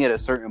like, I think at a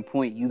certain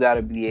point, you got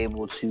to be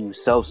able to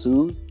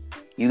self-soothe.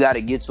 You got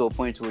to get to a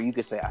point to where you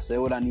can say, I said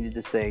what I needed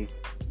to say,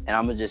 and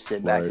I'm going to just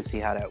sit back and see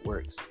how that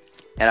works.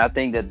 And I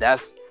think that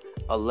that's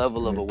a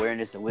level of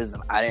awareness and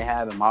wisdom I didn't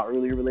have in my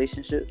earlier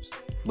relationships.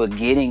 But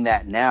getting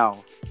that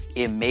now,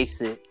 it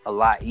makes it a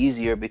lot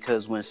easier,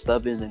 because when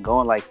stuff isn't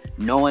going, like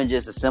knowing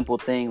just a simple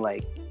thing,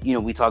 like, you know,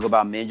 we talk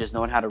about men just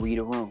knowing how to read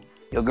a room.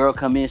 Your girl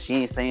come in, she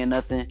ain't saying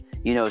nothing.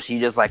 You know, she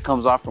just like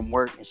comes off from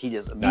work and she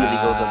just immediately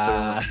goes up to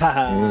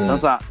the room.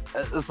 Sometimes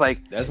it's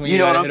like, that's when you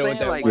know what I'm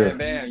saying? Like,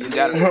 you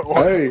gotta.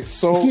 Hey,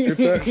 so if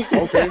that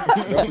okay,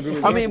 that's a good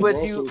example. I mean, but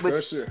if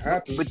that shit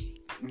happens,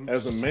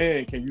 as a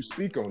man, can you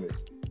speak on it?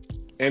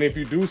 And if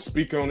you do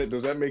speak on it,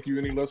 does that make you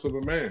any less of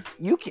a man?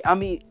 You can. I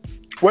mean,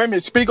 wait a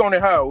minute. Speak on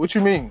it. How? What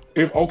you mean?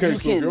 If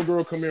if your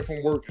girl come in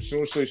from work and she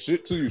don't say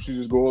shit to you, she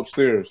just go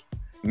upstairs.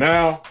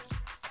 Now,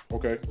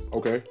 okay.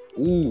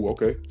 Ooh,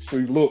 okay. See,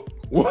 look.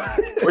 What?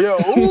 Oh, yeah,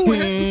 ooh. a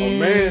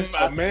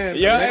man.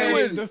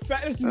 The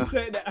fact that you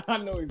said that, I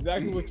know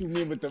exactly what you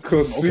mean with the.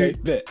 Cause see,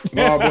 but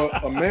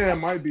a man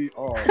might be,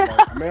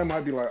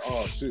 like,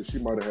 oh shit, she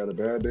might have had a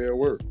bad day at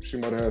work. She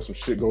might have had some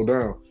shit go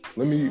down.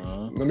 Let me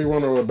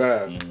run her a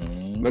bath.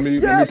 Let me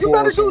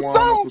pour her some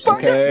wine.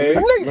 Okay.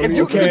 Let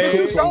me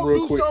cook something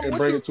real quick and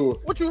bring it to her.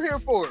 What you here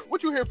for?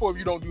 What you here for if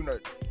you don't do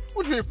nothing?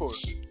 What you here for?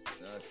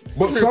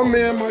 But some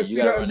man might see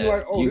that and be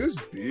like, "Oh, this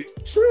bitch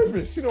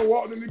tripping. She done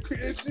walked in the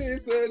crib. She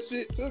ain't said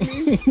shit to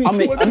me."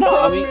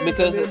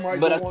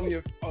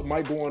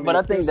 Might go on. But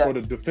I think that for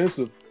the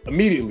defensive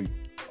immediately.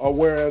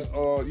 Whereas,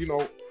 you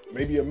know,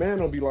 maybe a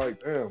man will be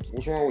like, "Damn,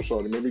 what's wrong with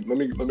Shawty? Maybe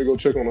let me go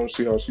check on her and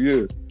see how she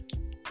is."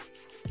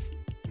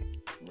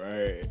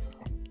 Right.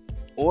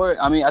 Or,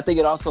 I mean, I think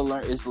it also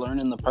is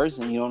learning the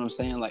person. You know what I'm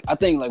saying? Like, I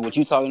think like what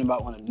you talking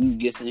about, when a dude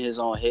gets in his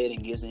own head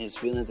and gets in his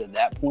feelings at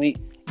that point,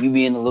 you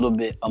being a little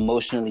bit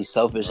emotionally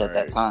selfish at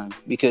that time,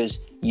 because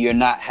you're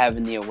not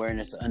having the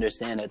awareness to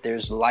understand that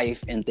there's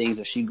life and things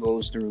that she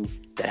goes through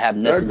that have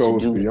nothing to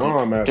do with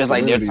you. Just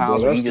like there are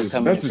times where you just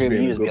come in the crib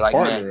and you just be like,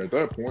 man, at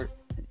that point.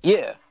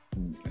 Yeah,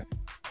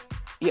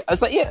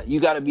 it's like, you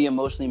got to be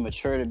emotionally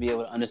mature to be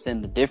able to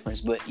understand the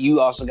difference. But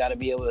you also got to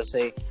be able to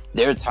say,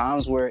 there are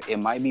times where it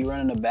might be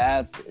running a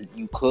bath,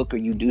 you cook or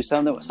you do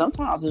something.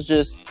 Sometimes it's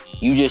just,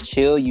 you just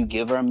chill, you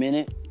give her a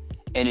minute,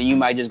 and then you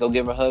might just go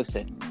give her a hug.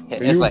 Say,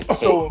 it's like, hey, I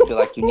feel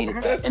like you needed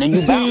that. And then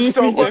you bounce.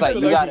 It's like,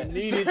 you got it.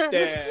 Needed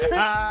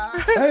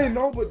that. Hey,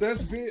 no, but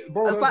that's being,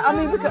 bro. It's like, I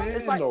mean,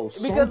 because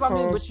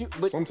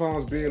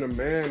sometimes being a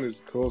man is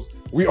because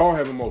we all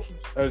have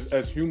emotions.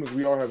 As humans,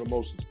 we all have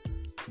emotions.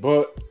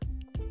 But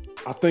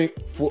I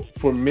think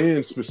for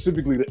men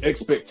specifically, the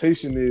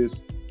expectation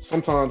is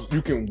sometimes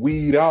you can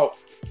weed out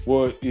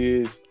what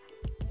is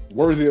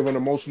worthy of an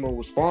emotional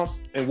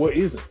response and what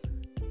isn't.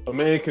 A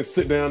man can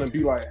sit down and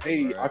be like,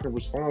 hey, I can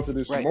respond to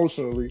this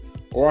emotionally,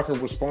 or I can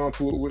respond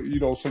to it with, you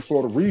know, some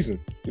sort of reason,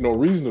 you know,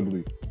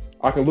 reasonably.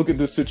 I can look at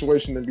this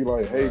situation and be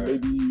like, hey,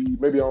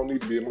 maybe I don't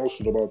need to be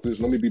emotional about this.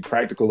 Let me be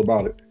practical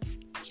about it.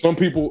 Some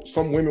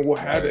women will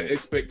have the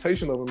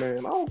expectation of a man.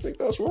 I don't think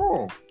that's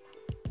wrong.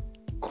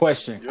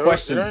 Question.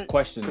 That's what I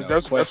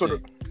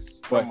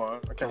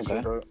can't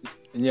say that.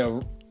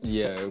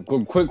 Yeah.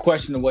 Quick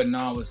question to what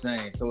Nam was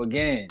saying. So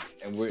again,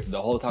 and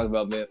the whole talk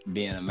about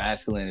being a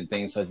masculine and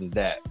things such as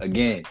that.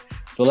 Again,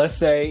 so let's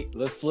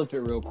flip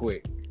it real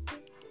quick.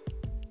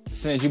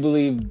 Since you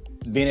believe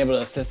being able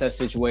to assess that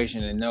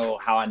situation and know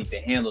how I need to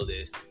handle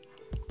this,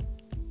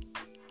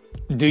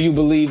 do you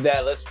believe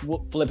that? Let's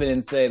flip it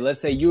and say,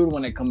 let's say you're the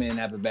one that come in and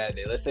have a bad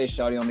day. Let's say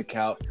Shawty on the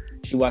couch.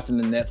 She watching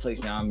the Netflix,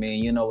 you know what I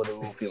mean? You know what the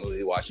little feels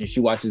be watching. She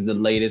watches the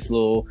latest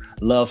little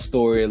love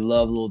story,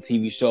 little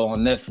TV show on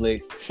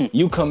Netflix.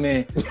 You come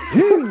in,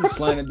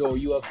 slam the door,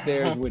 you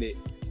upstairs with it.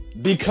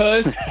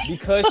 Because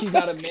she's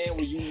not a man,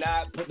 would you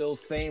not put those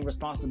same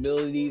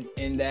responsibilities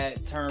in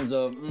that terms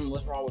of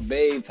what's wrong with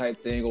babe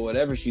type thing, or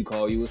whatever she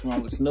call you, what's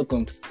wrong with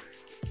Snookums?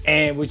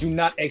 And would you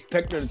not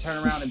expect her to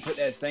turn around and put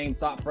that same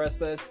thought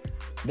process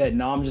that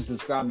Nam just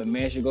described a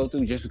man should go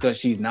through just because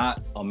she's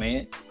not a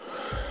man?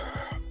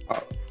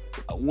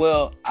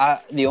 Well,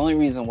 the only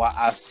reason why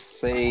I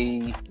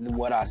say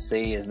what I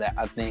say is that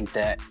I think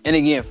that, and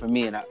again, for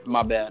me, and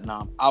my bad,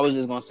 Nam, I was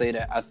just going to say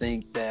that I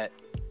think that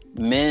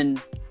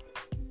men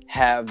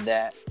have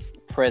that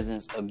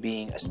presence of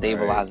being a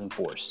stabilizing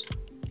force.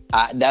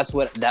 That's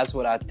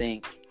what I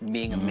think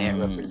being a man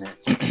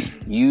represents.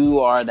 You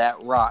are that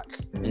rock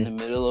in the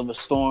middle of a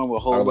storm with a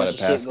whole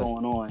bunch of shit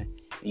going on.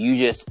 You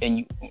just and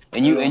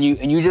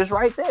you just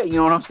right there. You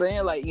know what I'm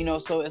saying? Like, you know,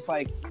 so it's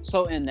like,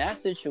 so in that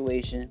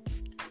situation,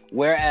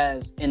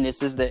 whereas, and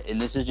this is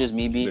just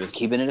me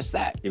keeping it a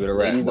stack. Keep it a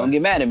Ladies, don't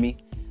get mad at me,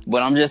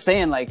 but I'm just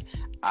saying, like,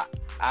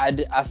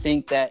 I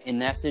think that in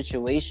that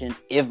situation,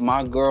 if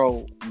my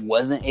girl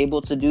wasn't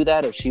able to do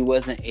that, if she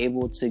wasn't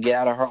able to get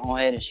out of her own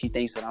head and she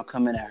thinks that I'm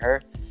coming at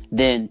her,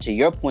 then to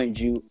your point,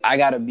 Drew, I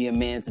gotta be a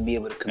man to be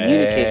able to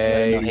communicate and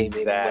let her know, hey,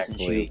 baby, it wasn't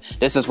you.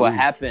 This is what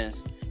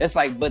happens. It's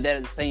like, but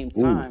at the same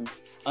time,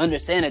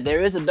 understand that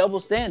there is a double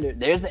standard.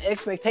 There's an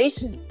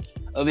expectation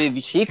of,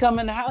 if she come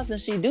in the house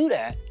and she do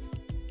that,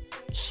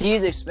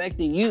 she's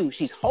expecting you.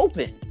 She's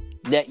hoping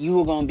that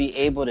you are going to be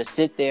able to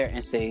sit there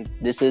and say,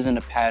 this isn't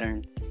a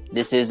pattern.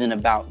 This isn't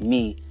about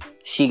me.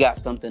 She got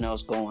something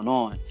else going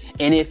on.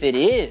 And if it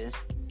is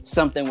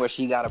something where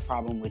she got a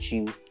problem with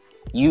you,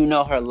 you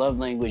know her love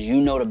language.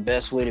 You know the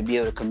best way to be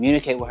able to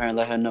communicate with her and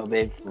let her know,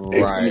 babe.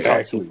 Right. Let me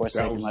talk to you for a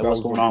second. Like,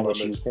 what's going on with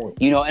you?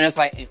 Point. You know, and it's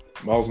like,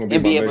 that was going to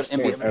be my next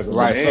point. As a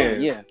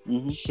man, yeah.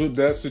 Should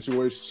that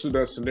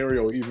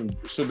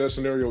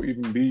scenario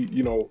even be,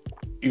 you know,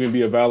 even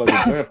be a valid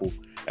example?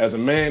 As a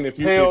man, if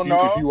you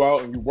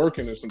out and you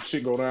working and some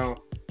shit go down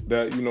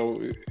that, you know,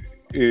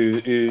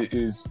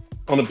 is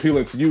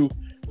unappealing to you,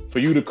 for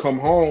you to come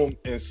home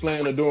and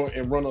slam the door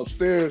and run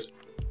upstairs,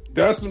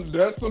 that's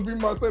some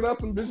people might say that's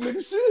some bitch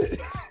nigga shit.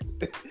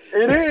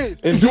 It is.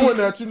 And doing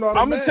that, you're not a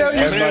man. I'm gonna tell you,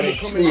 man.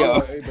 Come in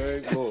like, hey,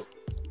 babe, look,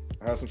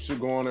 I had some shit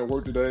going on at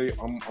work today.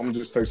 I'm gonna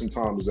just take some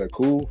time. Is that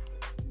cool?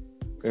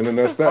 And then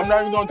that's that. I'm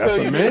not even gonna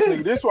tell you this,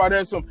 nigga. This why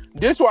there's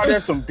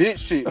some bitch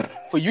shit.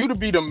 For you to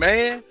be the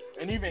man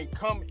and even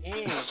come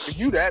in, if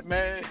you that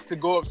man to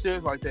go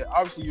upstairs like that,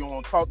 obviously you don't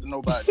want to talk to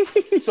nobody.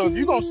 So if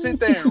you gonna sit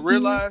there and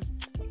realize,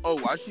 oh,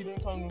 why she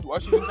didn't come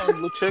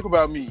to check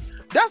about me?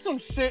 That's some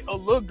shit a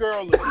little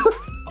girl will do.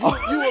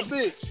 You a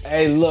bitch.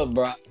 Hey, look,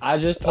 bro. I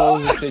just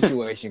posed a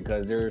situation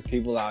because there's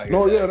people out here.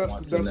 No, yeah, that's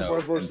the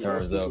vice versa. In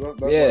terms of,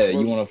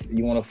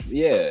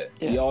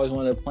 you always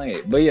want to play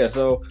it. But yeah,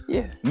 so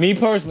me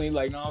personally,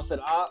 like, no, I said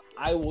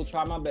I will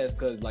try my best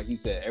because, like you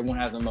said, everyone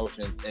has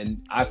emotions,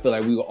 and I feel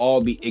like we will all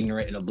be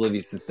ignorant and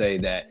oblivious to say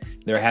that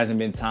there hasn't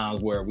been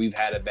times where we've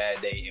had a bad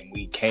day and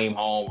we came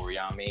home, or, you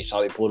know what I mean,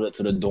 Charlie pulled up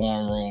to the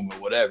dorm room or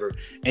whatever,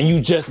 and you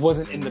just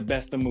wasn't in the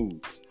best of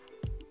moods.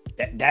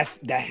 That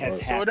has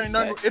happened.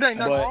 So it ain't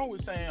nothing wrong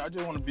with saying I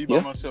just want to be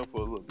by myself for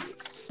a little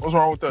bit. What's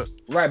wrong with that?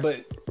 Right,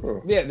 but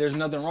there's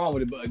nothing wrong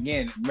with it. But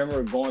again,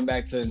 remember going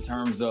back to in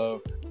terms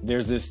of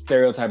there's this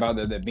stereotype out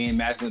there that being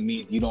masculine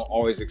means you don't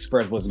always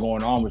express what's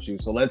going on with you.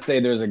 So let's say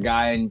there's a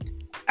guy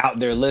out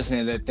there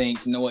listening that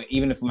thinks, you know what,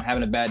 even if I'm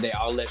having a bad day,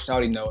 I'll let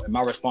Shawty know. And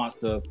my response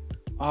to,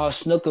 oh,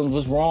 Snookums,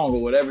 what's wrong?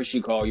 Or whatever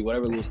she called you,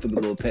 whatever little stupid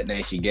little pet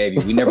name she gave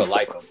you. We never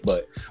like them,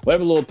 but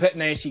whatever little pet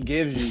name she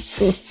gives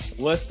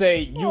you, let's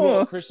say you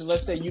are a Christian,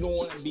 let's say you don't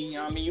want to be, you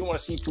know what I mean, you don't want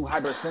to see too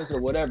hypersensitive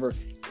or whatever.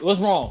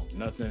 What's wrong?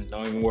 Nothing.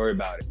 Don't even worry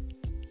about it.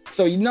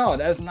 So, you know,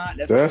 that's not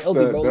healthy,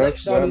 bro.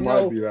 That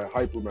might be that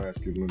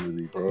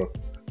hyper-masculinity, bro.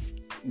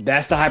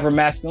 That's the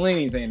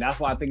hyper-masculinity thing. That's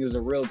why I think it's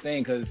a real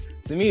thing, because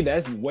to me,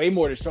 that's way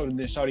more to show than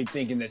Shawty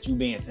thinking that you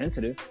being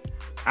sensitive.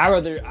 I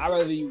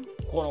rather you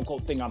quote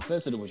unquote think I'm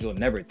sensitive, which you'll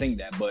never think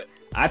that, but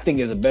I think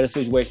it's a better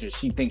situation if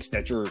she thinks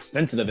that you're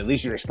sensitive. At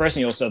least you're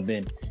expressing yourself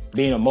than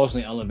being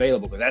emotionally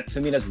unavailable. Because that,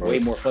 to me, that's way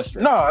more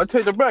frustrating. No, I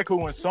take it back.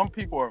 Because when some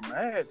people are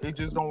mad, they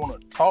just don't want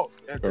to talk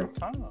at the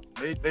time.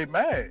 They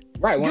mad.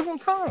 Right. Give them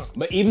time.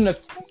 But even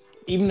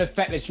the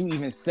fact that you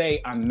even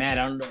say I'm mad,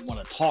 I don't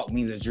want to talk,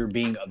 means that you're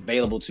being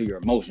available to your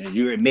emotions.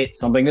 You admit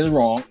something is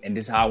wrong, and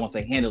this is how I want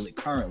to handle it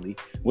currently,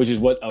 which is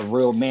what a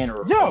real man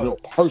or a real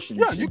person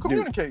should do. You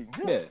communicate.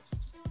 Yeah.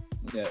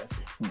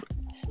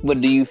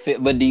 But do you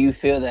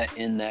feel that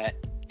in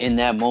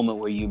that moment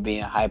where you're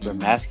being hyper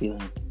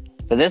masculine?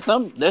 Because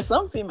there's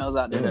some females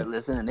out there that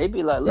listen and they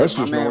be like, look,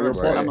 my man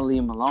upset, I'm gonna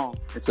leave him alone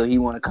until he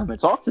want to come and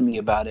talk to me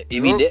about it.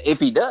 If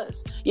he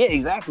does, yeah,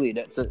 exactly.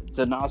 That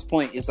to Nas'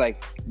 point, it's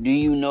like, do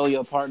you know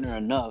your partner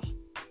enough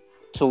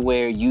to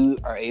where you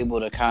are able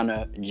to kind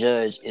of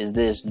judge, is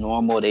this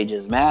normal? They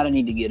just mad, I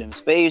need to get him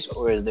space,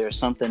 or is there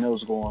something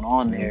else going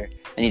on there?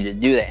 I need to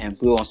do that, and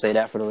we won't say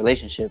that for the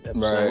relationship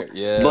episode. Right?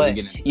 Yeah. But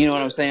you know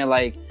what I'm saying,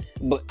 like.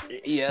 But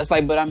yeah, it's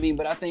like, but I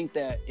think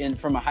that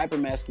from a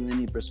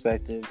hypermasculinity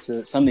perspective,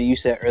 to something you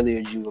said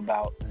earlier, Ju,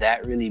 about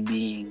that really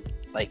being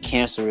like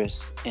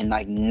cancerous and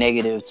like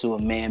negative to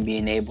a man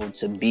being able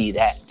to be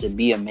that, to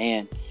be a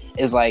man,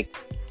 is like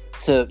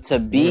to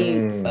be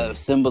a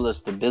symbol of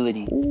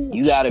stability.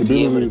 You got to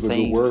be able to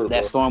say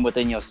that storm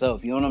within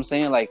yourself. You know what I'm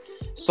saying? Like,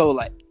 so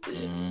like,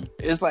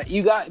 it's like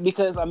you got,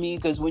 because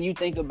when you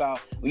think about,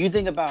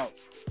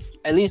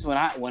 at least when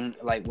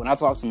I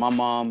talk to my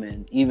mom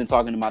and even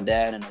talking to my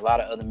dad and a lot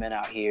of other men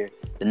out here,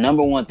 the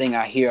number one thing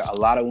I hear a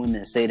lot of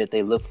women say that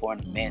they look for in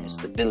a man is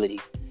stability.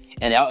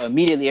 And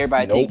immediately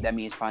everybody think that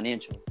means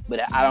financial. but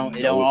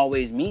it don't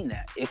always mean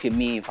that. It could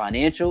mean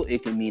financial,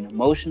 it could mean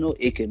emotional,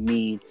 it could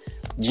mean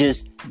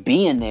just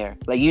being there.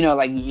 Like, you know,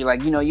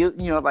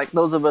 like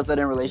those of us that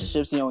are in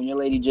relationships, you know, when your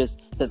lady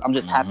just says, I'm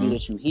just happy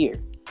that you're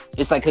here.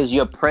 It's like, cause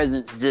your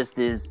presence just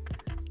is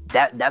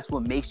that's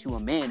what makes you a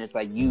man. It's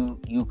like you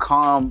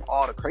calm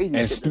all the crazy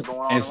shit that's going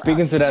on. And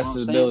speaking to that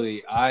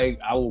stability, I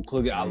will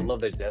click it. I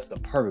love that. That's the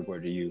perfect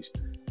word to use.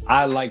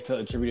 I like to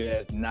attribute it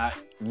as not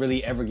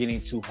really ever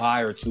getting too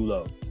high or too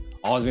low.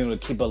 Always being able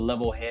to keep a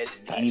level head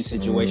in any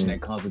situation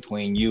that comes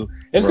between you.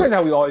 It's crazy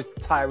how we always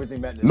tie everything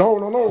back to No.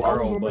 I was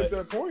gonna make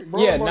that point,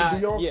 bro. Yeah, like,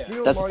 do y'all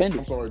feel that's like offended.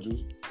 I'm sorry,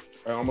 Juice.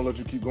 I'm gonna let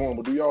you keep going,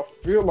 but do y'all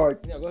feel like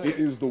it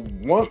is the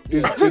one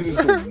it is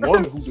the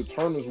one who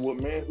determines what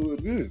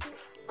manhood is?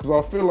 Because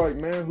I feel like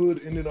manhood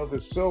in and of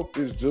itself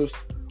is just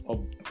a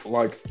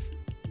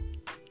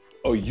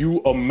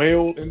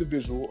male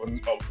individual,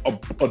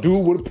 a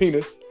dude with a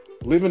penis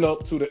living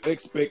up to the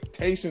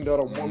expectation that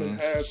a woman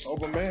has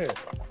of a man.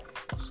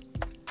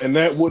 And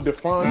that would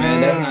define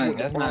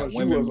that's not you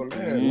women. as a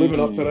man, living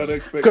up to that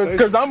expectation.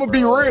 Because I'm gonna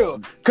be real.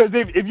 Because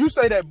if you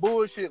say that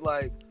bullshit,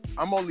 like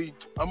I'm only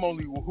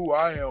who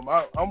I am.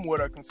 I'm what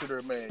I consider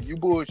a man. You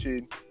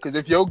bullshit. Because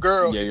if your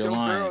girl,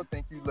 girl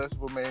think you less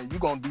of a man, you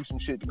gonna do some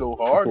shit to go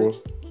harder.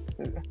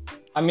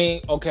 I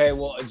mean, okay,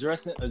 well,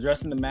 addressing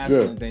the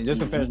masculine thing, just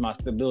to finish my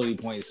stability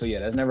point. So yeah,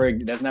 that's never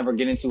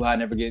getting too high,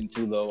 never getting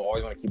too low.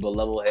 Always want to keep a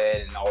level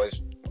head and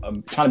always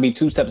trying to be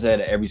 2 steps ahead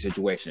of every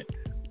situation.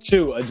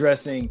 2,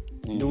 addressing,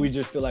 do we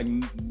just feel like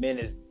men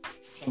is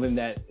something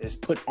that is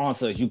put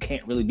onto us? You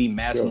can't really be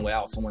masculine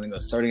without someone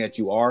asserting that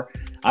you are.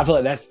 I feel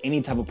like that's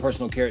any type of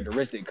personal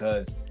characteristic,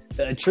 because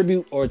to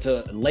attribute or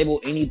to label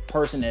any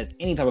person as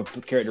any type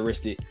of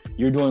characteristic,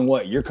 you're doing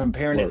what? You're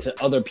comparing it to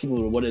other people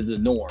to what is the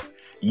norm.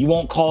 You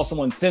won't call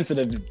someone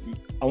sensitive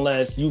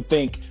unless you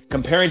think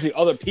comparing to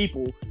other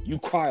people, you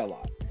cry a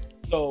lot.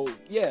 So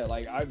yeah,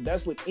 like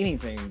that's with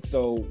anything.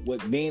 So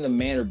with being a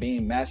man or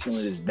being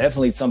masculine is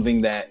definitely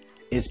something that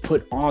is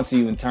put onto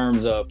you in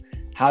terms of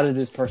how does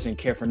this person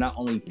care for not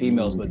only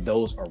females but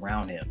those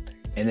around him.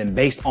 And then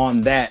based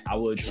on that, I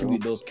would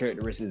attribute those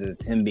characteristics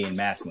as him being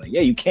masculine.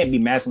 Yeah, you can't be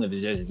masculine if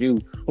it's just you.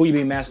 Who you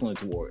being masculine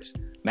towards?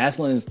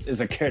 Masculine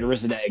is a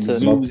characteristic that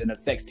exudes and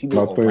affects people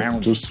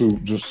around you.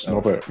 My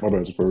bad,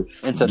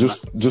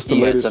 just to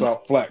lay this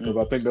out flat, because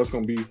I think that's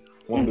going to be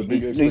one of the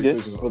big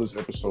expectations of this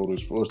episode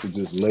is for us to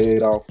just lay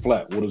it out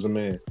flat. What is a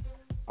man?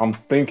 I'm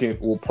thinking,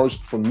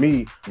 for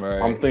me,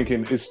 I'm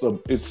thinking it's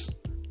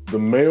the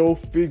male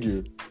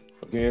figure,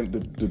 again, the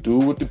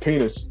dude with the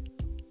penis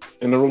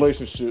in the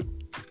relationship,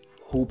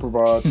 who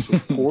provides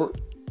support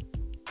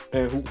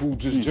and who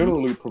just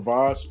generally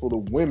provides for the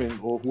women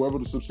or whoever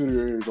the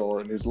subsidiaries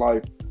are in his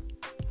life,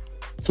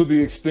 to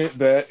the extent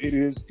that it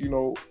is,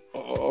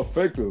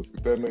 effective,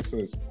 if that makes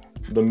sense.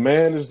 The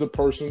man is the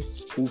person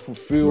who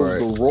fulfills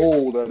the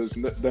role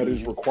that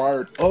is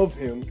required of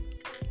him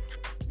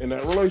in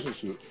that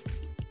relationship.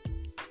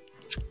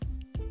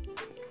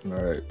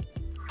 Right.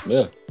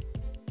 Yeah.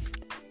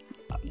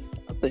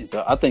 I think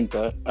so. I think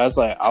that that's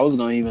like, I was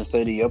gonna even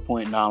say to your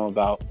point, Nam,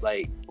 about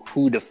like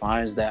who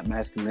defines that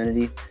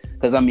masculinity.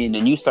 Because I mean,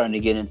 then you starting to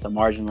get into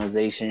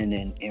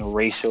marginalization and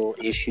racial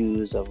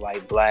issues of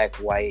like black,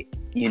 white,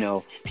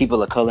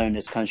 people of color in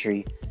this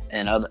country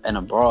and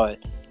abroad.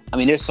 I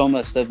mean, there's so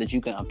much stuff that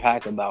you can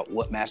unpack about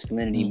what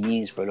masculinity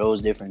means for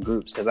those different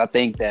groups. Because I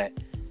think that,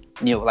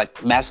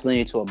 like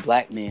masculinity to a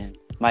black man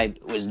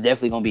was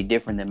definitely going to be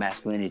different than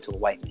masculinity to a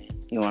white man.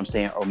 You know what I'm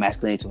saying? Or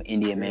masculinity to an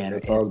Indian man or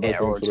to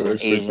an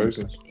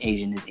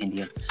Asian is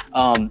Indian.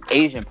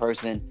 Asian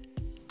person.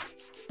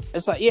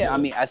 It's like, I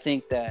mean, I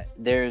think that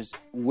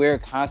we're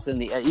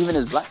constantly, even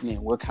as black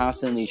men, we're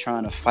constantly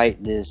trying to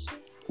fight this.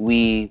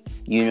 We,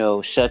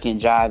 shuck and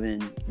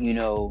jiving,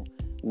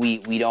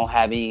 we don't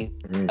have any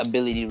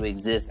ability to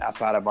exist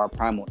outside of our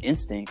primal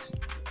instincts.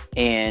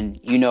 And,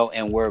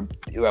 and we're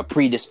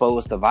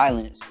predisposed to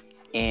violence,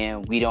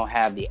 and we don't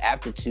have the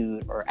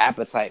aptitude or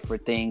appetite for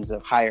things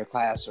of higher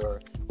class,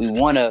 or we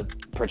want to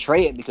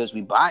portray it because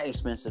we buy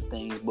expensive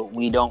things, but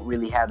we don't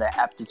really have that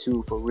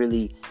aptitude for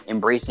really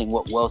embracing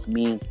what wealth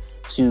means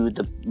to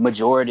the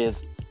majorative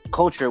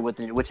culture,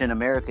 which in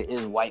America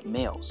is white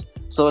males.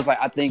 So it's like,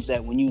 I think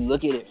that when you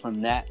look at it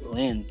from that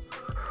lens,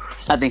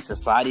 I think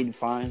society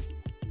defines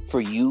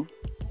for you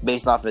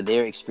based off of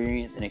their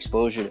experience and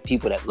exposure to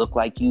people that look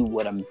like you,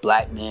 what a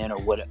black man or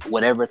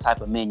whatever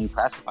type of man you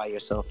classify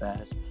yourself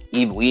as.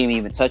 We ain't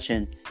even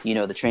touching, the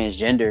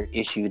transgender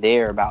issue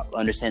there about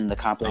understanding the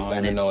complex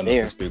dynamics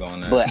there. To speak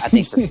on that. But I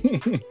think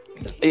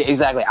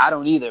exactly, I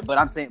don't either. But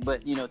I'm saying,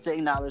 to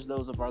acknowledge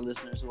those of our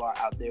listeners who are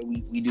out there,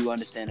 we do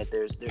understand that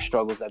there's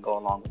struggles that go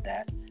along with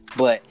that.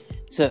 But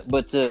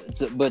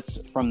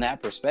from that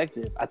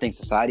perspective, I think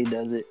society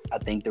does it. I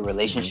think the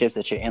relationships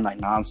that you're in, like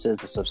Nam says,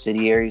 the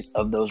subsidiaries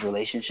of those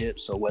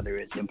relationships. So whether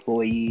it's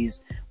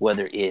employees,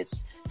 whether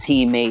it's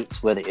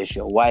teammates, whether it's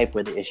your wife,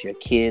 whether it's your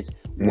kids,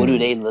 what do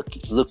they look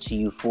to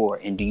you for,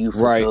 and do you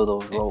fulfill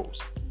those roles?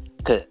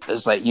 Cause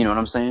it's like, you know what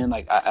I'm saying?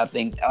 Like I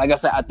think, like I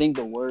said, I think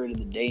the word of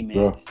the day, man.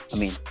 Yeah. I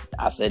mean,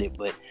 I said it,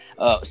 but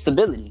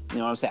stability. You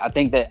know what I'm saying? I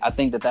think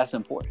that that's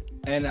important.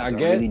 And I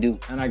guess, really do.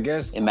 And I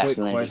guess, quick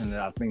question that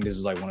I think this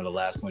was like one of the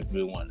last points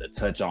we wanted to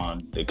touch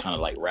on to kind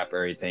of like wrap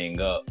everything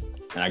up.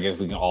 And I guess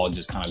we can all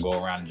just kind of go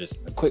around and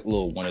just a quick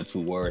little 1 or 2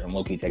 words. I'm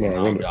low-key taking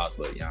our jobs,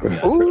 but you know,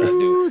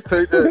 ooh,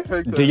 take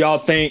that. Do y'all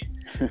think?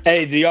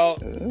 Hey, do y'all?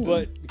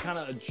 But kind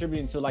of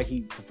attributing to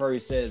like Furry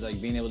says, like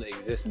being able to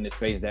exist in this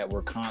space that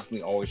we're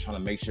constantly always trying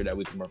to make sure that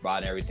we can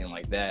provide everything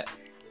like that.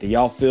 Do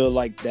y'all feel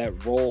like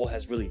that role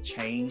has really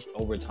changed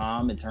over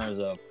time in terms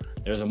of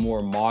there's a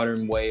more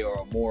modern way or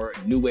a more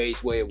new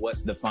age way of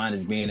what's defined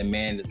as being a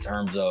man in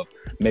terms of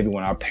maybe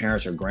when our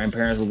parents or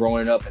grandparents were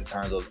growing up in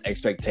terms of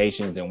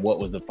expectations and what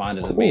was defined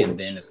as a man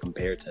then as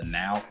compared to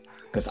now?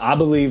 Because I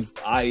believe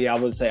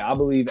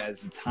as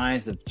the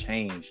times have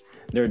changed,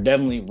 there are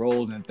definitely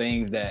roles and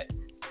things that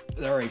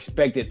are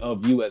expected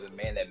of you as a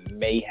man that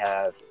may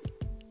have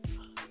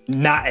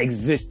not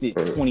existed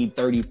 20,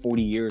 30,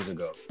 40 years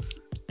ago.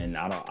 And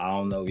I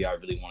don't know if y'all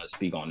really want to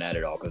speak on that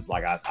at all, because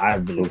like I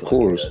really of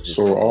course. Like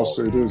so I'll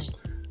say this: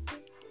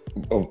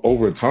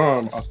 over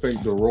time, I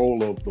think the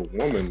role of the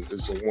woman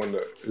is the one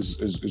that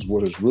is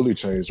what has really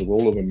changed. The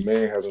role of a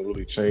man hasn't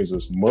really changed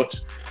as much.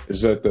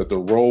 Is that the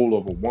role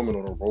of a woman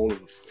or the role of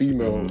a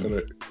female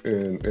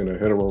in a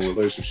hetero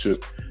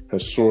relationship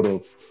has sort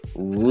of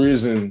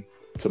risen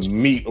to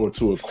meet or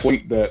to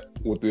equate that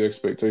with the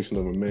expectation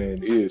of a man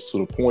is, to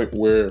the point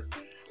where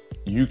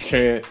you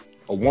can't.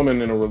 A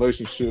woman in a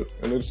relationship,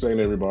 and it's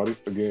saying everybody,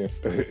 again,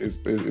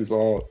 it's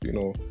all, you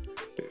know,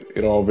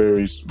 it all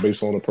varies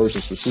based on the person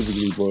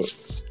specifically,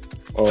 but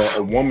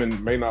a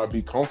woman may not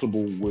be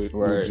comfortable with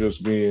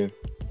just being,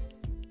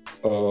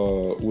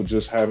 with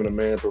just having a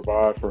man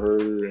provide for her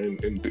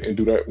and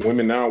do that.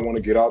 Women now want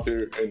to get out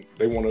there and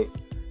they want to,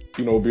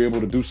 you know, be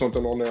able to do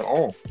something on their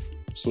own.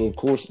 So, of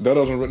course, that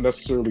doesn't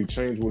necessarily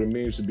change what it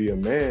means to be a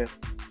man,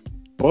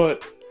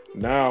 but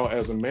now,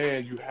 as a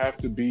man, you have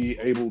to be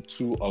able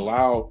to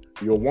allow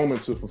your woman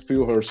to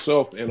fulfill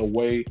herself in a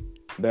way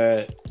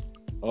that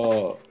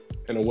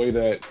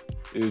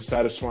is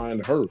satisfying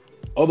to her.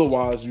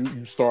 Otherwise,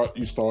 you start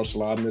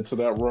sliding into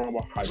that realm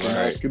of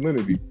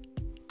hypermasculinity.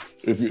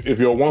 If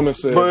your woman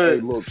says,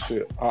 "Hey, look,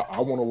 shit, I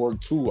want to work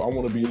too. I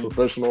want to be a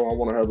professional. I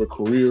want to have a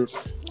career.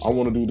 I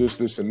want to do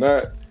this, and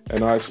that,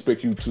 and I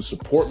expect you to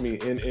support me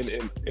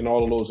in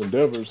all of those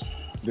endeavors,"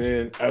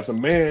 then as a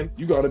man,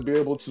 you got to be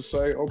able to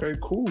say, "Okay,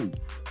 cool."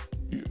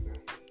 Yeah.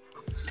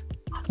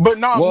 But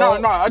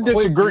no, I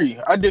disagree.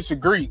 I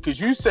disagree,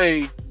 because you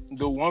say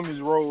the woman's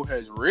role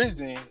has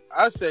risen.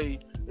 I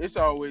say it's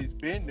always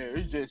been there.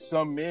 It's just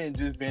some men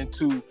just been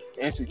too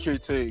insecure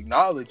to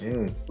acknowledge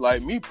it.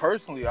 Like me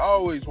personally, I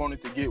always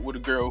wanted to get with a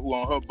girl who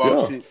on her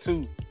boss shit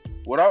too.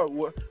 I don't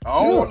want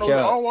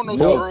no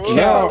girl.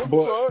 Shout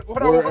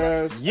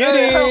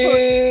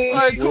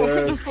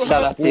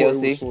out to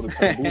TLC. Sort of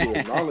taboo to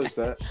acknowledge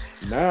that.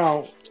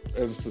 Now,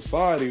 as a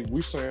society,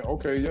 we're saying,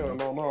 okay,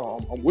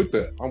 I'm with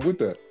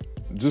that.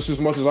 Just as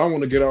much as I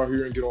want to get out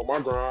here and get on my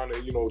grind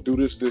and, you know, do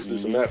this,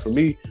 and that for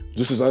me,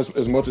 just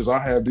as much as I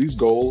have these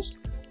goals,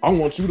 I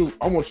want you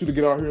to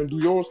get out here and do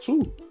yours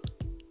too.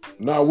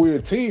 Now we're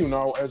a team.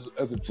 Now as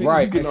a team,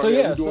 we get out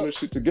here and doing this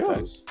shit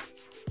together.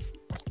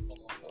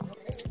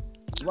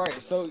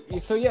 Right. So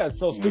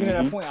speaking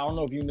of that point, I don't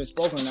know if you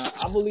misspoke or not.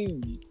 I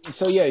believe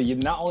you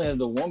not only has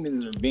the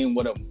woman being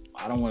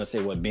I don't want to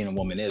say what being a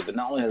woman is, but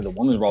not only has the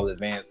woman's role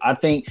advanced, I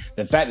think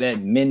the fact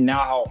that men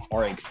now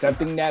are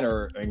accepting that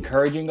or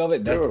encouraging of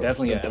it, that's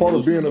definitely a part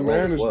of being a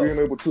man is being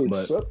able to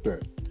accept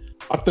that.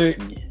 I think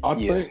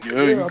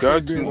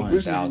being a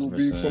vision would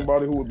be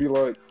somebody who would be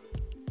like,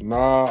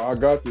 "Nah, I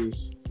got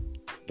this.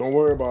 Don't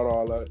worry about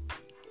all that.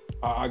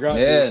 I got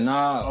this."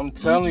 Nah. I'm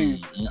telling you,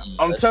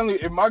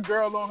 if my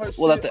girl on her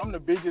shit, I'm the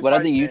biggest. But I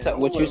think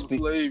what you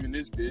speak in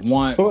this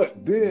bitch.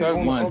 But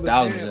then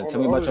 1,000. Tell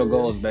me about your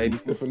goals, baby.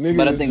 If a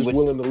nigga is just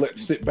willing to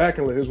sit back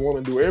and let his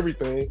woman do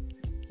everything,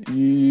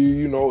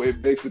 you know,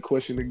 it begs the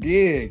question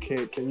again: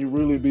 Can you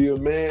really be a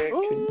man?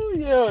 Oh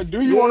yeah.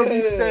 Do you want to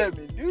be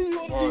stabbing? Do you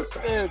want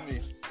to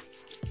be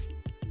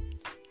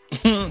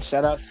stabbing?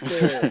 Shout out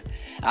to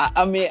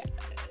I mean.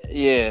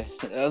 Yeah,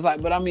 I was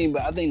like, but I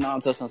think Nam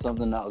touched on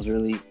something that was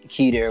really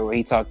key there, where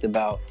he talked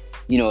about,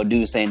 you know, a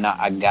dude saying, "Nah,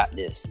 I got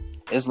this."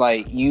 It's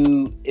like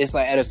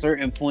at a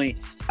certain point,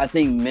 I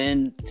think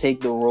men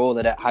take the role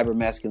of that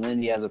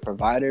hypermasculinity as a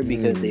provider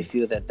because they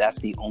feel that that's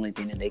the only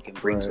thing that they can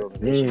bring to a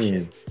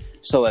relationship.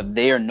 So if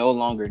they are no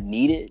longer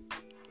needed,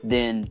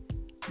 then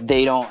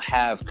they don't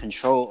have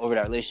control over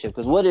that relationship.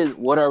 Because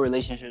what are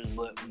relationships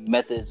but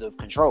methods of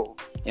control?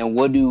 And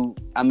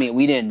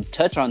we didn't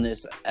touch on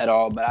this at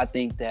all, but I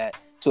think that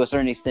to a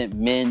certain extent,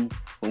 men,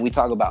 when we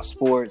talk about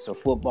sports or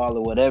football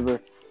or whatever,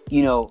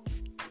 you know,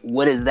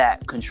 what is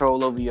that?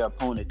 Control over your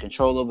opponent,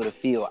 control over the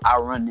field. I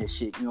run this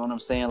shit. You know what I'm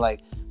saying?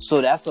 Like,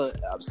 so that's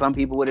some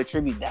people would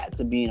attribute that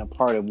to being a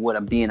part of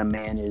what being a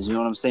man is. You know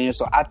what I'm saying?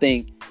 So I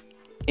think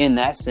in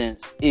that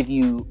sense, if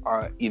you're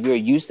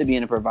used to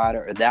being a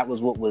provider, or that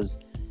was what was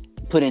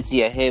put into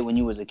your head when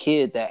you was a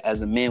kid that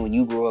as a man, when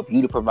you grow up,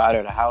 you the provider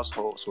of the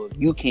household. So if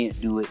you can't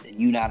do it, then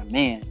you not a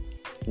man.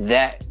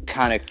 That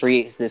kind of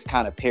creates this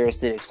kind of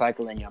parasitic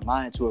cycle in your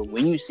mind to where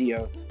when you see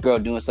a girl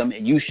doing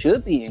something, you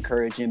should be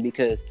encouraging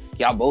because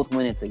y'all both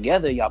went in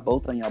together, y'all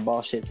both on your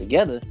ball shit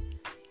together.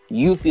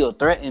 You feel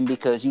threatened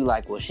because you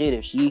like, well, shit,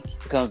 if she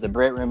becomes the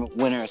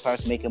breadwinner and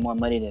starts making more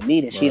money than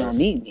me, then she don't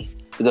need me.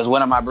 Because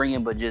what am I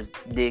bringing but just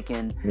dick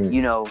and,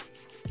 you know,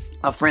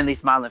 a friendly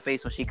smiling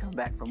face when she come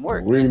back from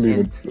work. We didn't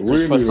even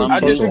touch on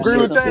I disagree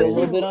with that sex,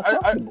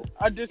 too.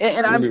 I disagree.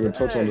 We didn't even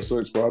touch on the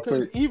sex, but I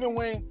think even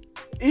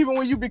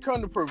when you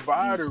become the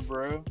provider,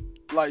 bro,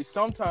 like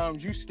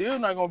sometimes you still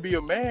not gonna be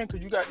a man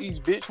because you got these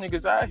bitch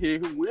niggas out here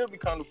who will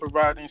become the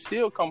provider and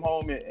still come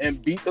home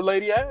and beat the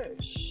lady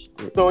ass.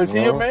 So is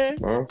he a man?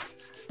 No.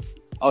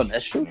 Oh,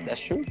 that's true.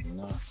 That's true.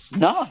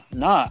 No.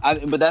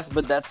 But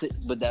that's it.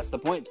 But that's the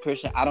point,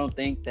 Christian. I don't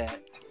think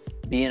that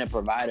being a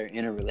provider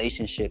in a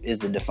relationship is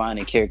the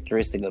defining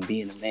characteristic of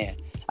being a man.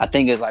 I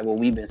think it's like what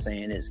we've been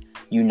saying is,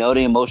 you know, the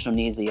emotional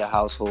needs of your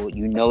household,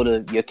 you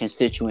know, your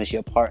constituents,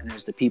 your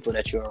partners, the people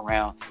that you're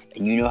around,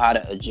 and you know how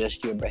to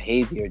adjust your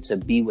behavior to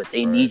be what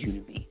they need you to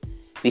be.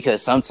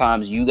 Because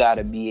sometimes you got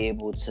to be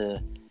able to,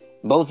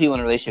 both people in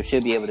a relationship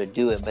should be able to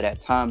do it. But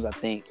at times I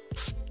think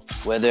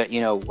whether we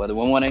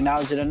want to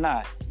acknowledge it or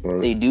not,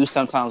 they do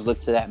sometimes look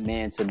to that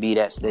man to be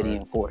that steady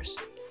and force.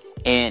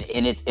 And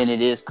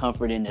it is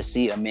comforting to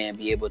see a man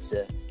be able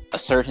to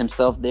assert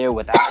himself there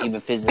without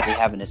even physically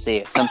having to say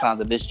it.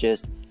 Sometimes if it's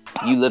just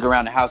you look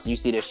around the house and you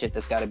see there's shit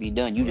that's got to be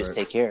done, you just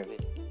take care of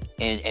it.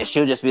 And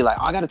she'll just be like,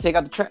 oh, I got to take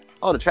out the trash.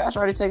 Oh, the trash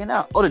already taken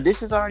out. Oh, the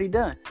dishes already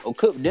done. Oh,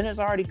 dinner's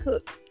already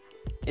cooked.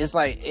 It's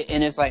like,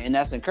 and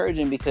that's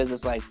encouraging because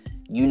it's like,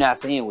 you not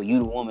saying, well, you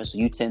the woman, so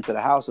you tend to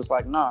the house. It's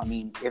like, no, I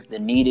mean, if the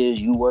need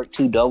is you work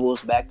 2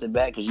 doubles back to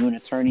back because you an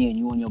attorney and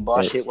you and your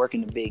boss shit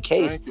working the big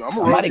case,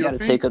 somebody got to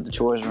take up the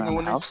chores around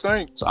the house.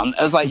 So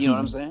it's like, you know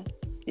what I'm saying?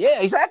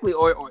 Yeah, exactly.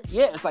 Or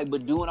it's like,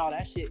 but doing all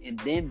that shit and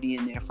then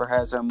being there for her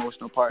as her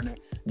emotional partner,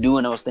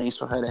 doing those things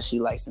for her that she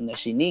likes and that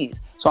she needs.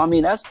 So I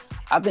mean, I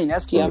think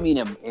that's key. I mean,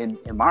 in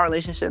my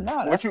relationship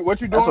now, that's what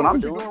you doing? That's what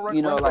I'm doing. Right,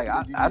 you know, like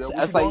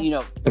that's like, you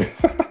know.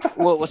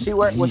 Well, she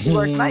works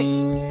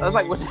nights. I was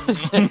like,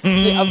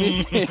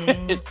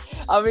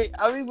 I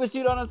mean, but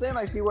you know what I'm saying?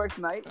 Like, she works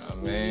nights.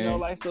 And, you know,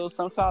 like, so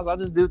sometimes I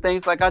just do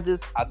things like I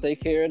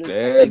take care of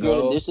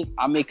the dishes.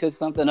 I may cook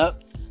something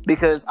up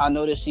because I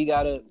know that she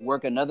gotta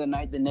work another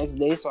night the next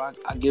day, so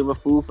I give her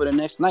food for the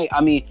next night.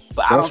 I mean,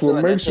 but I don't feel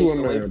like that takes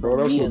away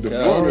from me as a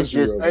man. It's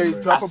just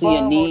I see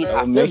a need.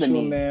 I feel the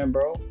need, man,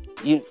 bro.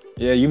 You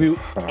be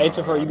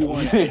HFR, you be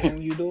wanting that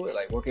when you do it,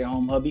 like work at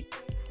home, hubby.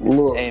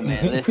 Look, hey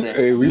man, listen,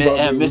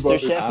 Mr.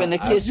 Chef in the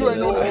kitchen. You ain't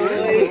know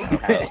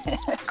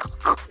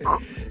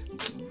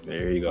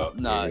There you go.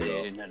 No.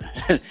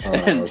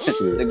 Oh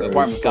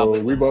shit! So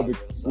we about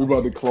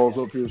to close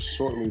up here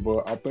shortly,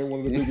 but I think one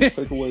of the biggest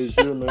takeaways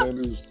here,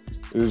 man,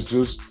 is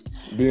just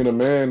being a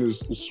man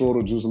is sort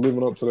of just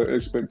living up to the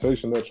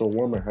expectation that your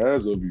woman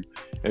has of you,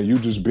 and you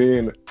just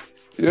being.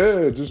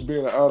 Yeah, just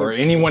being an adequate, or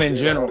anyone in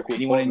general.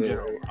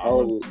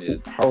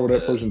 However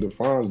that person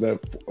defines that,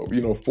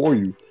 you know, for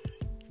you,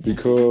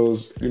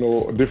 because you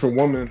know different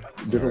women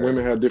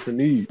have different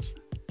needs,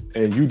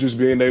 and you just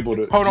being able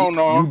to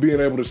you being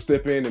able to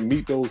step in and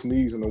meet those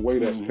needs in a way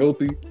that's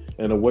healthy,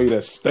 in a way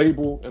that's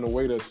stable, in a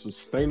way that's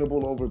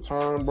sustainable over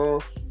time,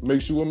 bro,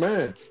 makes you a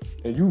man.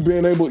 And you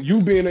being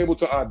able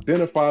to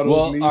identify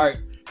those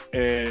needs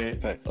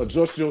and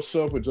adjust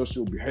yourself, adjust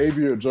your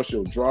behavior, adjust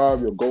your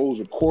drive, your goals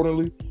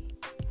accordingly.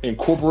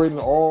 Incorporating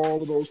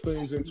all of those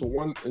things into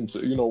one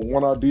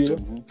idea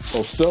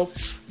of self.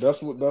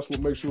 That's what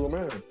makes you a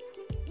man.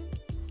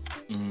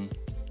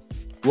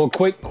 Well,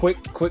 quick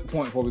point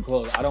before we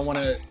close. I don't want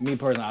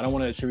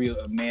to attribute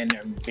a man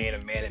being a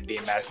man and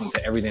being masculine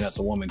to everything that's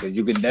a woman, because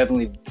you can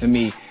definitely, to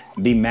me,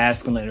 be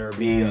masculine or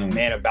be a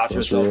man about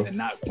yourself and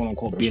not quote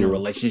unquote be in a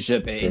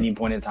relationship at any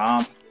point in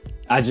time.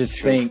 I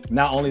just think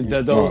not only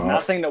those,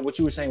 not saying that what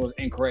you were saying was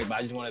incorrect, but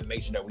I just want to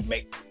make sure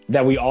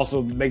that we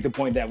also make the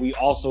point that we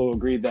also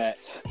agree that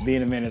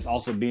being a man is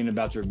also being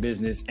about your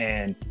business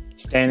and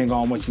standing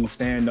on what you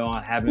stand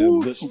on, having a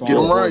good, strong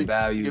core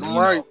values. Get them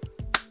right.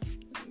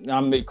 I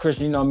mean,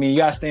 Christian, you know what I mean? You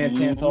gotta stand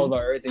 10 toes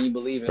about everything you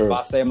believe in. If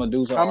I say I'm gonna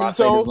do something, I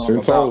say this is what I'm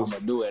about, I'm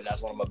gonna do it.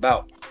 That's what I'm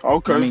about.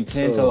 Okay. I mean,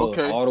 10 toes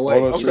all the way.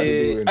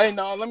 Okay. Hey,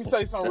 no, let me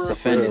say something real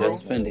quick. That's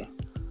offending.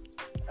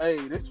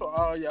 Hey, this for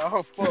all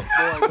y'all fuck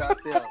boys out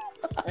there.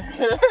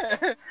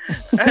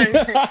 Hey,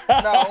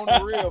 on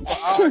the real,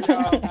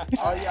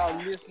 for all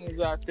y'all listeners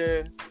out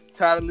there,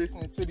 tired of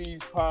listening to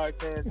these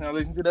podcasts, now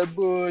listen to that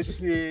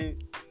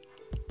bullshit.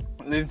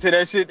 Listen to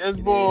that shit that's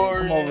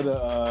boring. Come over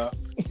to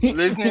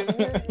listening.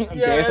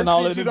 Dancing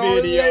all in the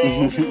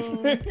video.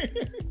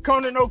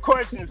 Come to no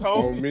questions,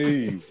 ho. On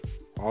me.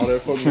 All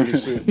that fuck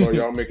nigga shit, bro.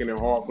 Y'all making it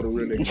hard for the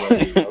real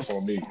niggas. That's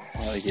on me.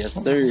 Oh, yes,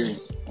 sir.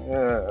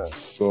 Yeah.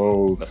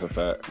 So that's a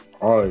fact.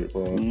 All right,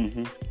 bro.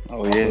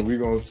 Oh yeah. We're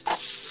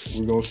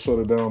gonna shut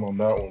it down on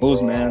that one.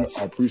 Who's man?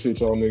 I appreciate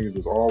y'all niggas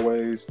as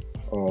always.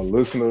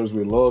 Listeners,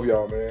 we love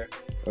y'all, man.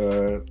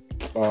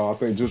 I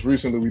think just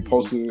recently we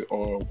posted,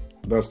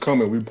 that's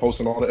coming. We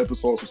posting all the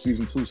episodes for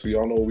season 2, so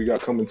y'all know what we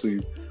got coming to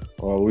you.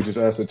 We just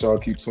ask that y'all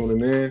keep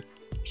tuning in,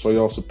 show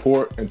y'all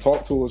support, and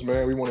talk to us,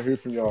 man. We want to hear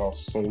from y'all.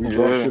 So when we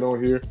drop shit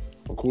on here,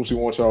 of course, we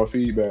want y'all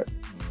feedback.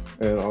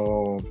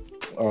 And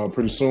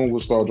pretty soon we'll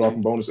start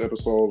dropping bonus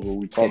episodes where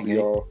we talk to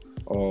y'all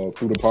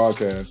through the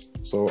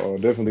podcast. So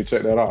definitely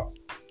check that out.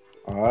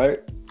 All right?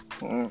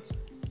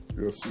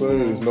 Yes, sir.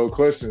 There's no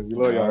question. We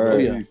love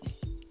y'all.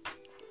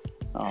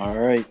 All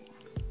right.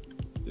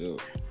 Yeah.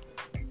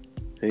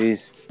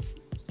 Peace.